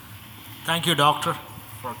 Thank you, Doctor,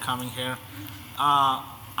 for coming here.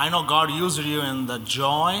 I know God used you in the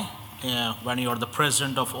joy when you're the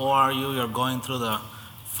president of ORU. You're going through the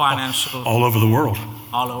financial... All over the world.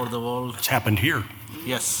 All over the world. It's happened here.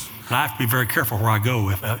 Yes. And I have to be very careful where I go.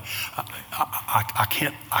 If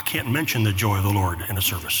I can't mention the joy of the Lord in a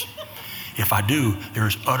service. If I do,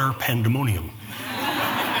 there's utter pandemonium.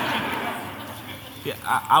 Yeah,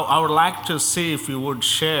 I would like to see if you would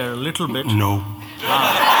share a little bit. No.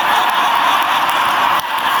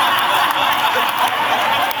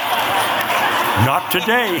 Not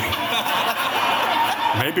today.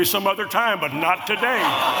 Maybe some other time, but not today.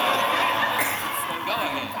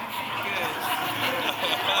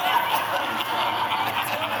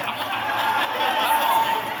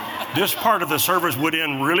 This part of the service would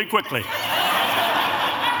end really quickly.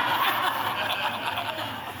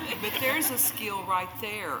 But there's a skill right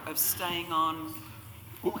there of staying on.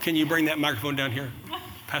 Can you bring that microphone down here?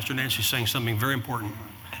 Pastor Nancy's saying something very important.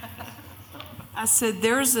 I said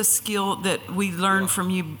there's a skill that we learned from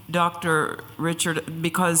you, Dr. Richard,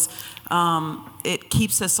 because it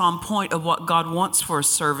keeps us on point of what God wants for a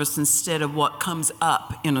service instead of what comes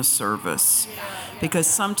up in a service. Because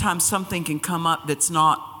sometimes something can come up that's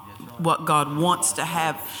not what God wants to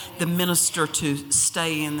have the minister to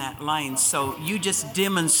stay in that lane. So you just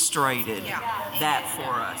demonstrated that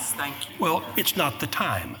for us. Thank you. Well, it's not the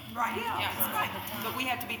time. Right. Yeah. But we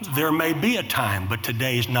have to be. There may be a time, but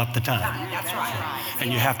today is not the time. That's right.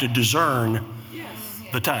 And you have to discern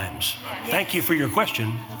the times. Thank you for your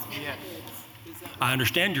question. I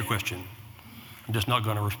understand your question. I'm just not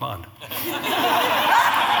going to respond.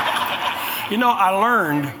 You know, I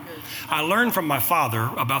learned from my father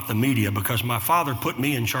about the media because my father put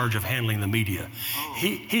me in charge of handling the media.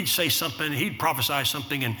 He'd say something, he'd prophesy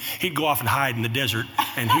something, and he'd go off and hide in the desert,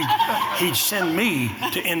 and he'd send me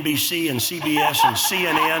to NBC and CBS and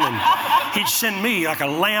CNN, and he'd send me like a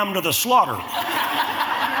lamb to the slaughter.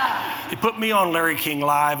 He put me on Larry King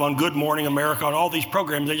Live, on Good Morning America, on all these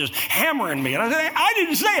programs. They just hammering me, and I said, I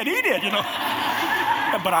didn't say it, he did, you know.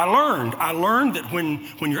 But I learned that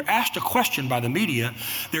when you're asked a question by the media,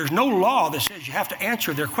 there's no law that says you have to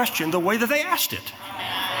answer their question the way that they asked it.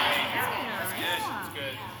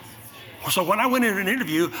 So when I went into an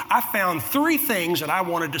interview, I found 3 things that I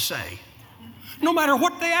wanted to say, no matter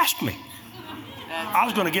what they asked me. I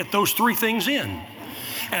was going to get those 3 things in.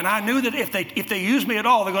 And I knew that if they use me at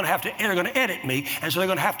all, they're going to edit me, and so they're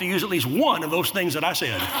going to have to use at least one of those things that I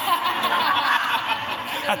said.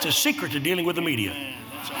 That's a secret to dealing with the media.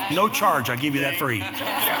 No charge. I give you that free.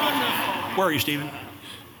 Where are you, Stephen?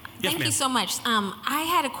 Yes, Thank you so much. I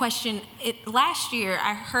had a question. Last year,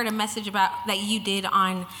 I heard a message about that you did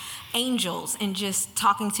on angels and just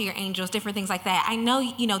talking to your angels, different things like that. I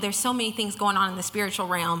know, there's so many things going on in the spiritual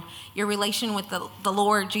realm. Your relation with the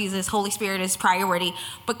Lord, Jesus, Holy Spirit is priority.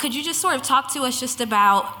 But could you just sort of talk to us just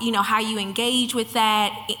about, how you engage with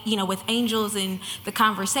that, with angels and the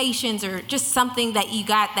conversations, or just something that you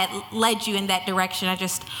got that led you in that direction? I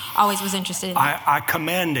just always was interested in that. I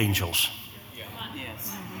command angels.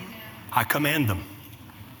 Yes. I command them.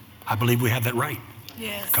 I believe we have that right.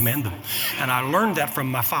 Yes. Command them. And I learned that from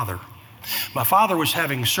my father. My father was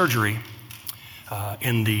having surgery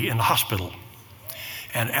in the hospital.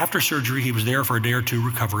 And after surgery, he was there for a day or 2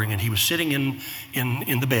 recovering, and he was sitting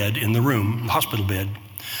in the bed, in the room, the hospital bed,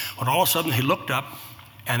 when all of a sudden he looked up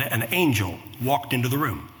and an angel walked into the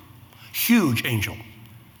room. Huge angel.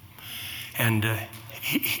 And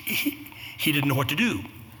he didn't know what to do.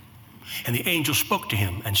 And the angel spoke to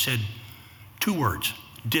him and said 2 words,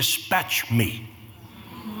 "Dispatch me."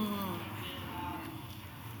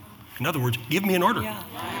 In other words, give me an order.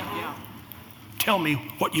 Yeah. Tell me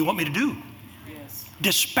what you want me to do. Yes.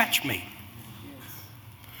 Dispatch me. Yes.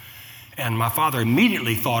 And my father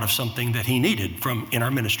immediately thought of something that he needed in our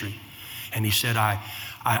ministry. And he said,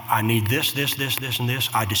 I need this, and this.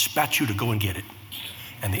 I dispatch you to go and get it.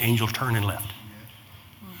 And the angel turned and left.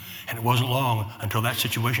 And it wasn't long until that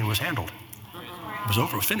situation was handled. It was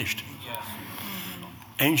over, it was finished.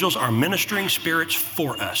 Angels are ministering spirits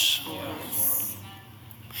for us.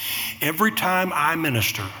 Every time I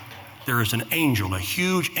minister, there is an angel, a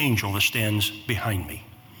huge angel that stands behind me.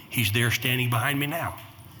 He's there standing behind me now.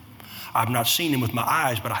 I've not seen him with my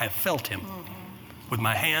eyes, but I have felt him with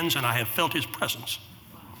my hands, and I have felt his presence.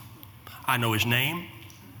 I know his name.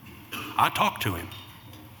 I talk to him.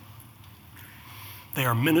 They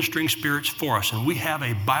are ministering spirits for us, and we have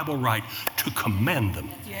a Bible right to command them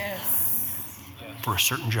for a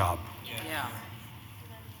certain job. Yeah.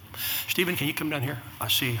 Stephen, can you come down here? I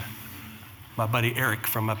see my buddy Eric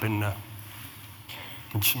from up in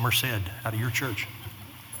Merced, out of your church.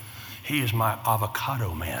 He is my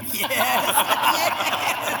avocado man.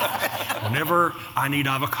 Whenever I need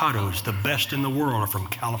avocados, the best in the world are from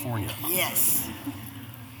California. Yes.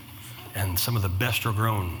 And some of the best are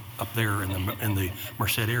grown up there in the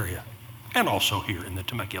Merced area, and also here in the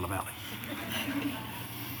Temecula Valley.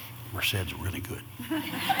 Merced's really good.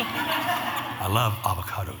 I love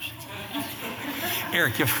avocados.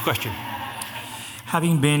 Eric, you have a question?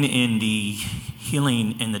 Having been in the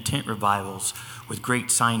healing in the tent revivals with great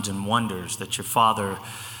signs and wonders that your father,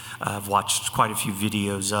 I've watched quite a few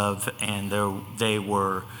videos of, and they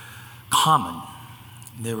were common.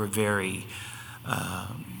 They were very,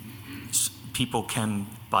 people came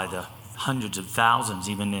by the hundreds of thousands,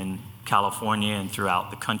 even in California and throughout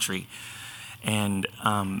the country. And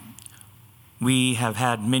we have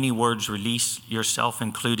had many words released, yourself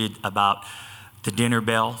included, about the dinner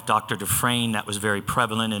bell. Dr. Dufresne, that was very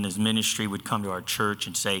prevalent in his ministry, would come to our church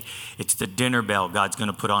and say, it's the dinner bell. God's going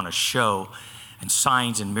to put on a show and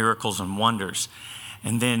signs and miracles and wonders.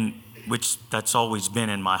 And then which that's always been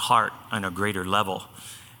in my heart on a greater level.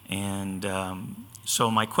 And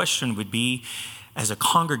so my question would be, as a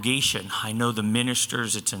congregation, I know the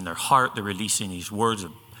ministers, it's in their heart, they're releasing these words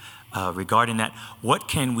regarding that. What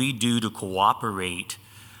can we do to cooperate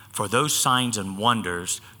for those signs and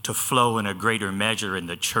wonders to flow in a greater measure in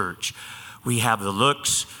the church? We have the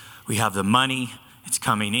looks, we have the money, it's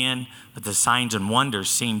coming in, but the signs and wonders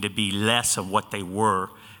seem to be less of what they were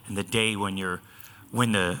in the day when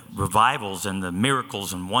the revivals and the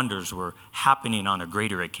miracles and wonders were happening on a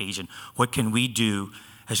greater occasion. What can we do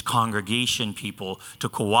as congregation people to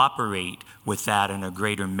cooperate with that in a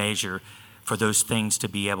greater measure for those things to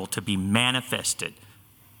be able to be manifested?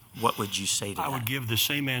 What would you say to that? I would give the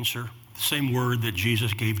same answer, the same word that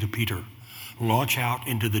Jesus gave to Peter. Launch out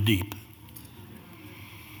into the deep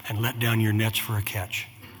and let down your nets for a catch.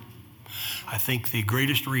 I think the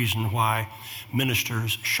greatest reason why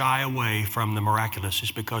ministers shy away from the miraculous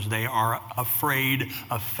is because they are afraid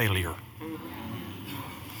of failure.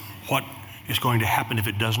 What is going to happen if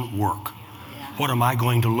it doesn't work? What am I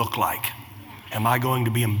going to look like? Am I going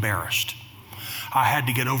to be embarrassed? I had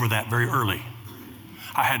to get over that very early.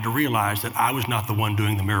 I had to realize that I was not the one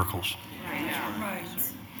doing the miracles.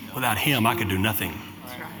 Without him, I could do nothing.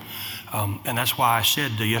 And that's why I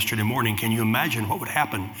said yesterday morning, can you imagine what would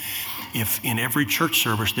happen if in every church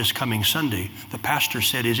service this coming Sunday, the pastor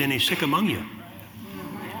said, is any sick among you?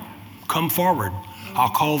 Come forward. I'll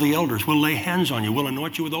call the elders. We'll lay hands on you. We'll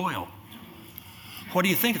anoint you with oil. What do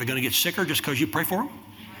you think? They're going to get sicker just because you pray for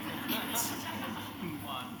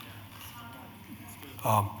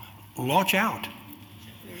them? Launch out.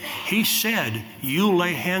 He said, you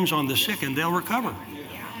lay hands on the sick and they'll recover.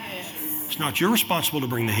 It's not your responsibility to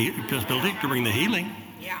bring the healing.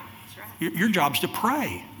 Your job's to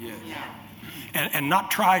pray. And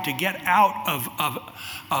not try to get out of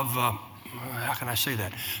how can I say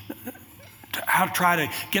that? How to try to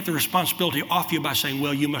get the responsibility off you by saying,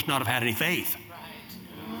 well, you must not have had any faith.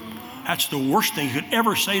 That's the worst thing you could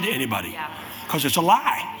ever say to anybody, because it's a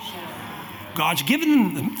lie. God's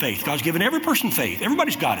given them faith. God's given every person faith.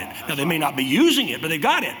 Everybody's got it. Now, they may not be using it, but they've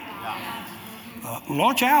got it.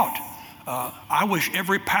 Launch out. I wish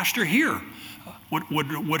every pastor here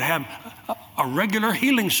would have a regular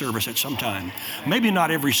healing service at some time. Maybe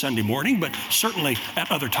not every Sunday morning, but certainly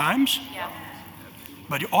at other times.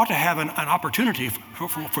 But you ought to have an opportunity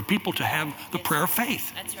for people to have the prayer of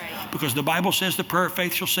faith. That's right. Because the Bible says the prayer of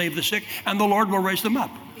faith shall save the sick, and the Lord will raise them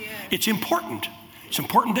up. It's important. It's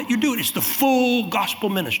important that you do it. It's the full gospel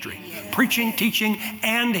ministry. Preaching, teaching,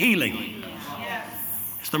 and healing.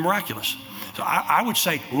 It's the miraculous. So I would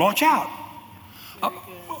say, launch out.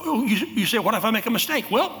 You say, what if I make a mistake?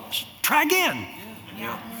 Well, try again.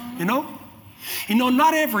 You know,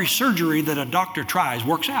 not every surgery that a doctor tries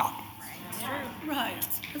works out. Right,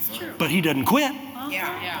 that's true. But he doesn't quit.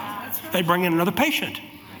 That's right. They bring in another patient.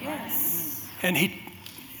 Yes. And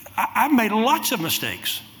I've made lots of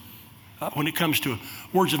mistakes when it comes to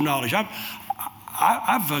words of knowledge.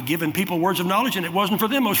 I've given people words of knowledge, and it wasn't for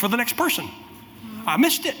them, it was for the next person. I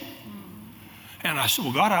missed it. And I said,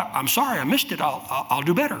 well, God, I'm sorry, I missed it. I'll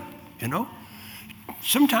do better, you know.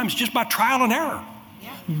 Sometimes just by trial and error.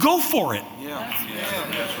 Go for it.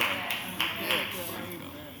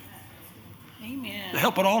 Amen.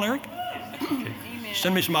 Help at all, Eric? Okay.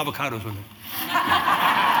 Send me some avocados with it.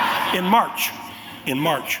 In March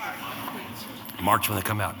when they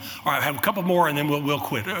come out. All right, I have a couple more and then we'll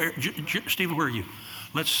quit. Stephen, where are you?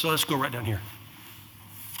 Let's go right down here.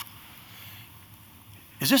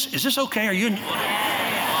 Is this okay? Are you?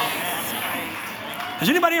 Has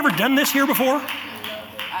anybody ever done this here before?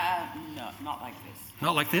 No, not like this.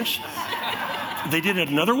 Not like this? They did it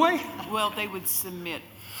another way? Well, they would submit.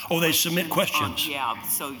 Oh, they submit questions.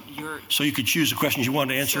 So you could choose the questions you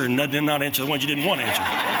wanted to answer and not answer the ones you didn't want to answer.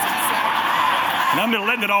 And I'm not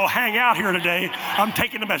letting it all hang out here today. I'm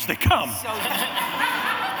taking them as they come. So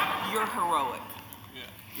you're heroic.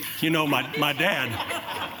 You know, my dad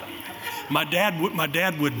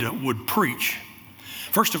would preach.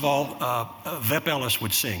 First of all, Vep Ellis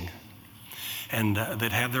would sing. And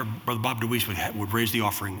they'd have Brother Bob DeWeese would raise the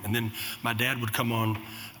offering. And then my dad would come on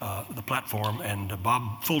the platform, and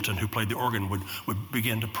Bob Fulton, who played the organ, would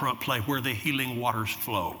begin to play Where the Healing Waters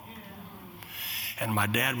Flow. And my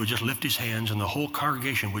dad would just lift his hands, and the whole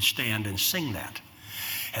congregation would stand and sing that.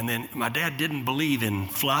 And then my dad didn't believe in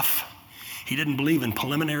fluff. He didn't believe in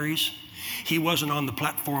preliminaries. He wasn't on the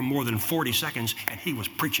platform more than 40 seconds, and he was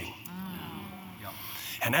preaching.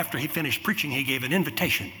 And after he finished preaching, he gave an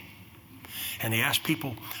invitation. And he asked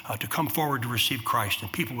people to come forward to receive Christ.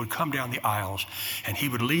 And people would come down the aisles, and he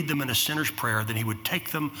would lead them in a sinner's prayer. Then he would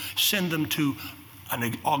take them, send them to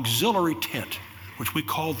an auxiliary tent, which we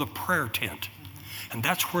call the prayer tent. And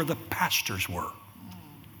that's where the pastors were.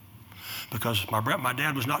 Because my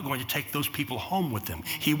dad was not going to take those people home with him.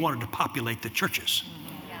 He wanted to populate the churches.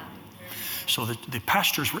 So the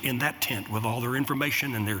pastors were in that tent with all their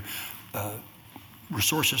information and their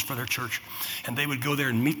resources for their church. And they would go there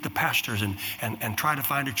and meet the pastors and try to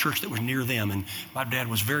find a church that was near them. And my dad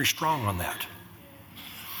was very strong on that.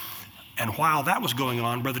 And while that was going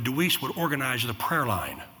on, Brother Deweese would organize the prayer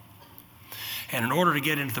line. And in order to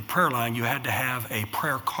get into the prayer line, you had to have a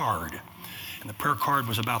prayer card. And the prayer card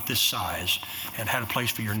was about this size and had a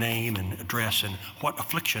place for your name and address and what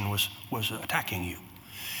affliction was attacking you.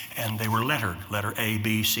 And they were lettered, letter A,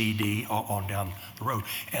 B, C, D, on down the road.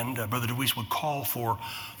 And Brother Deweese would call for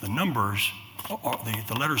the numbers, or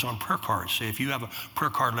the letters on prayer cards. Say, if you have a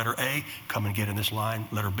prayer card, letter A, come and get in this line.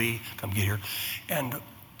 Letter B, come get here. And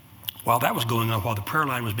while that was going on, while the prayer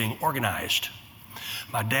line was being organized,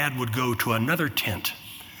 my dad would go to another tent,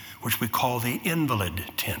 which we call the invalid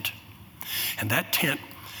tent. And that tent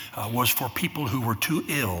was for people who were too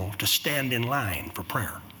ill to stand in line for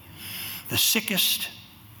prayer. The sickest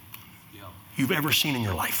you've ever seen in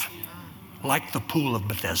your life, like the pool of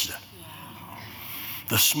Bethesda.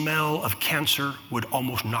 The smell of cancer would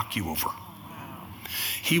almost knock you over.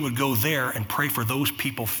 He would go there and pray for those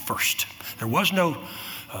people first. There was no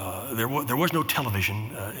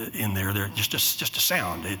television in there. Just a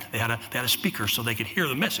sound. They had a speaker so they could hear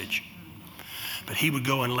the message. But he would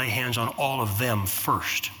go and lay hands on all of them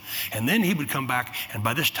first. And then he would come back, and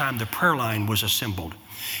by this time the prayer line was assembled.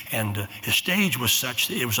 And his stage was such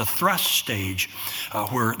that it was a thrust stage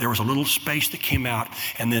where there was a little space that came out,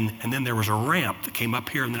 and then there was a ramp that came up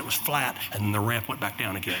here, and then it was flat, and then the ramp went back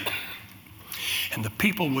down again. And the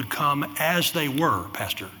people would come as they were,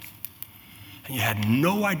 Pastor. And you had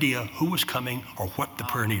no idea who was coming or what the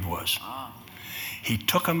prayer need was. He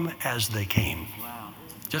took them as they came,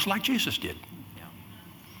 just like Jesus did.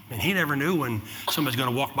 And he never knew when somebody's going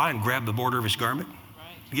to walk by and grab the border of his garment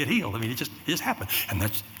and get healed. I mean, it just happened. And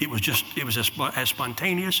it was as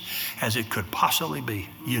spontaneous as it could possibly be.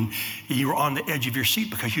 You were on the edge of your seat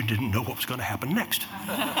because you didn't know what was going to happen next.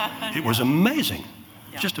 It was amazing,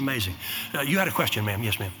 just amazing. You had a question, ma'am.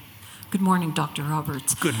 Yes, ma'am. Good morning, Dr.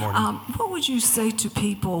 Roberts. Good morning. What would you say to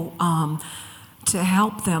people to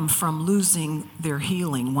help them from losing their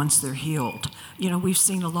healing once they're healed? You know, we've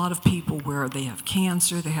seen a lot of people where they have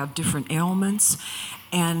cancer, they have different ailments,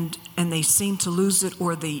 and they seem to lose it,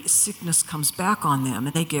 or the sickness comes back on them,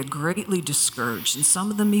 and they get greatly discouraged, and some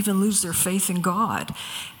of them even lose their faith in God.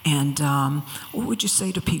 And what would you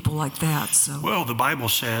say to people like that? Well, the Bible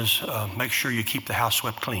says, make sure you keep the house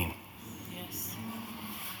swept clean.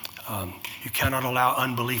 You cannot allow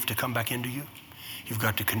unbelief to come back into you. You've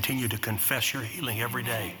got to continue to confess your healing every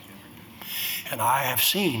day. And I have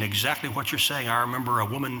seen exactly what you're saying. I remember a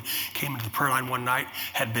woman came into the prayer line one night,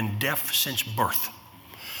 had been deaf since birth.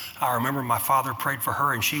 I remember my father prayed for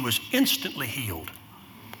her, and she was instantly healed.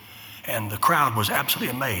 And the crowd was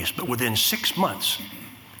absolutely amazed. But within 6 months,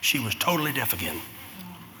 she was totally deaf again.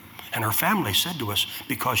 And her family said to us,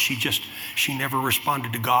 because she never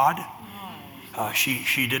responded to God.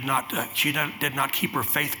 She did not keep her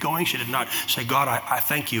faith going. She did not say, God, I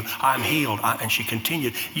thank you. I'm healed. And she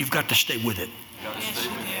continued. You've got to stay with it. Yes,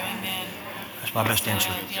 you do. Amen. That's my best answer.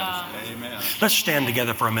 Amen. Let's stand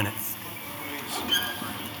together for a minute.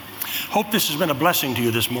 Hope this has been a blessing to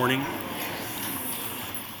you this morning.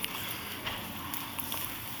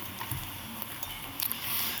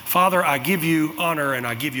 Father, I give you honor and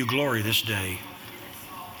I give you glory this day.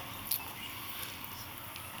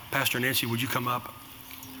 Pastor Nancy, would you come up?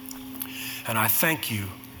 And I thank you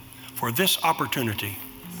for this opportunity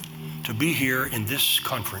to be here in this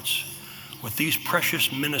conference with these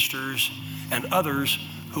precious ministers and others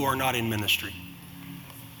who are not in ministry.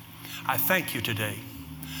 I thank you today.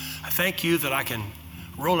 I thank you that I can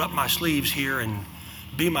roll up my sleeves here and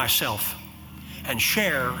be myself and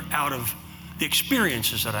share out of the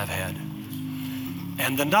experiences that I've had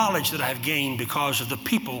and the knowledge that I've gained because of the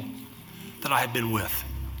people that I have been with.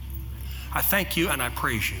 I thank you and I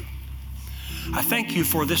praise you. I thank you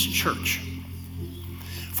for this church,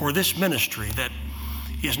 for this ministry that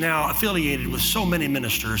is now affiliated with so many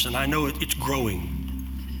ministers, and I know it's growing.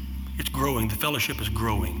 It's growing. The fellowship is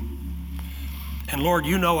growing. And Lord,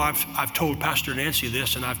 you know I've told Pastor Nancy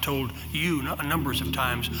this, and I've told you numbers of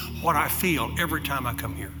times what I feel every time I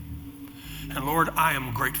come here. And Lord, I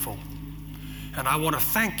am grateful. And I want to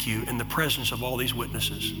thank you in the presence of all these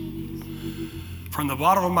witnesses. From the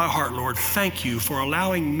bottom of my heart, Lord, thank you for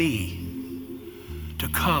allowing me to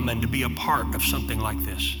come and to be a part of something like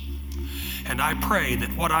this. And I pray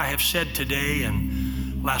that what I have said today and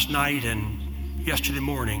last night and yesterday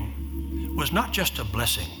morning was not just a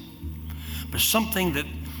blessing, but something that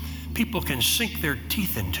people can sink their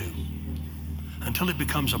teeth into until it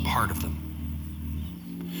becomes a part of them.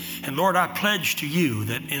 And Lord, I pledge to you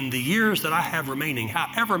that in the years that I have remaining,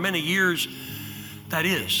 however many years that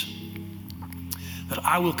is, that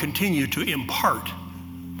I will continue to impart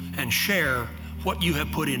and share what you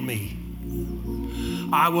have put in me.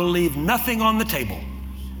 I will leave nothing on the table.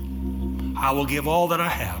 I will give all that I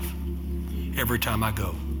have every time I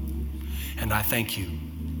go. And I thank you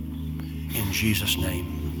in Jesus'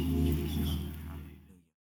 name.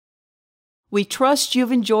 We trust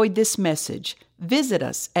you've enjoyed this message. Visit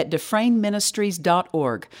us at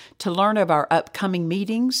DufresneMinistries.org to learn of our upcoming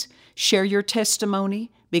meetings, share your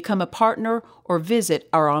testimony, become a partner, or visit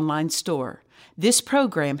our online store. This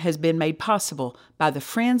program has been made possible by the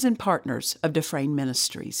friends and partners of Dufresne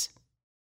Ministries.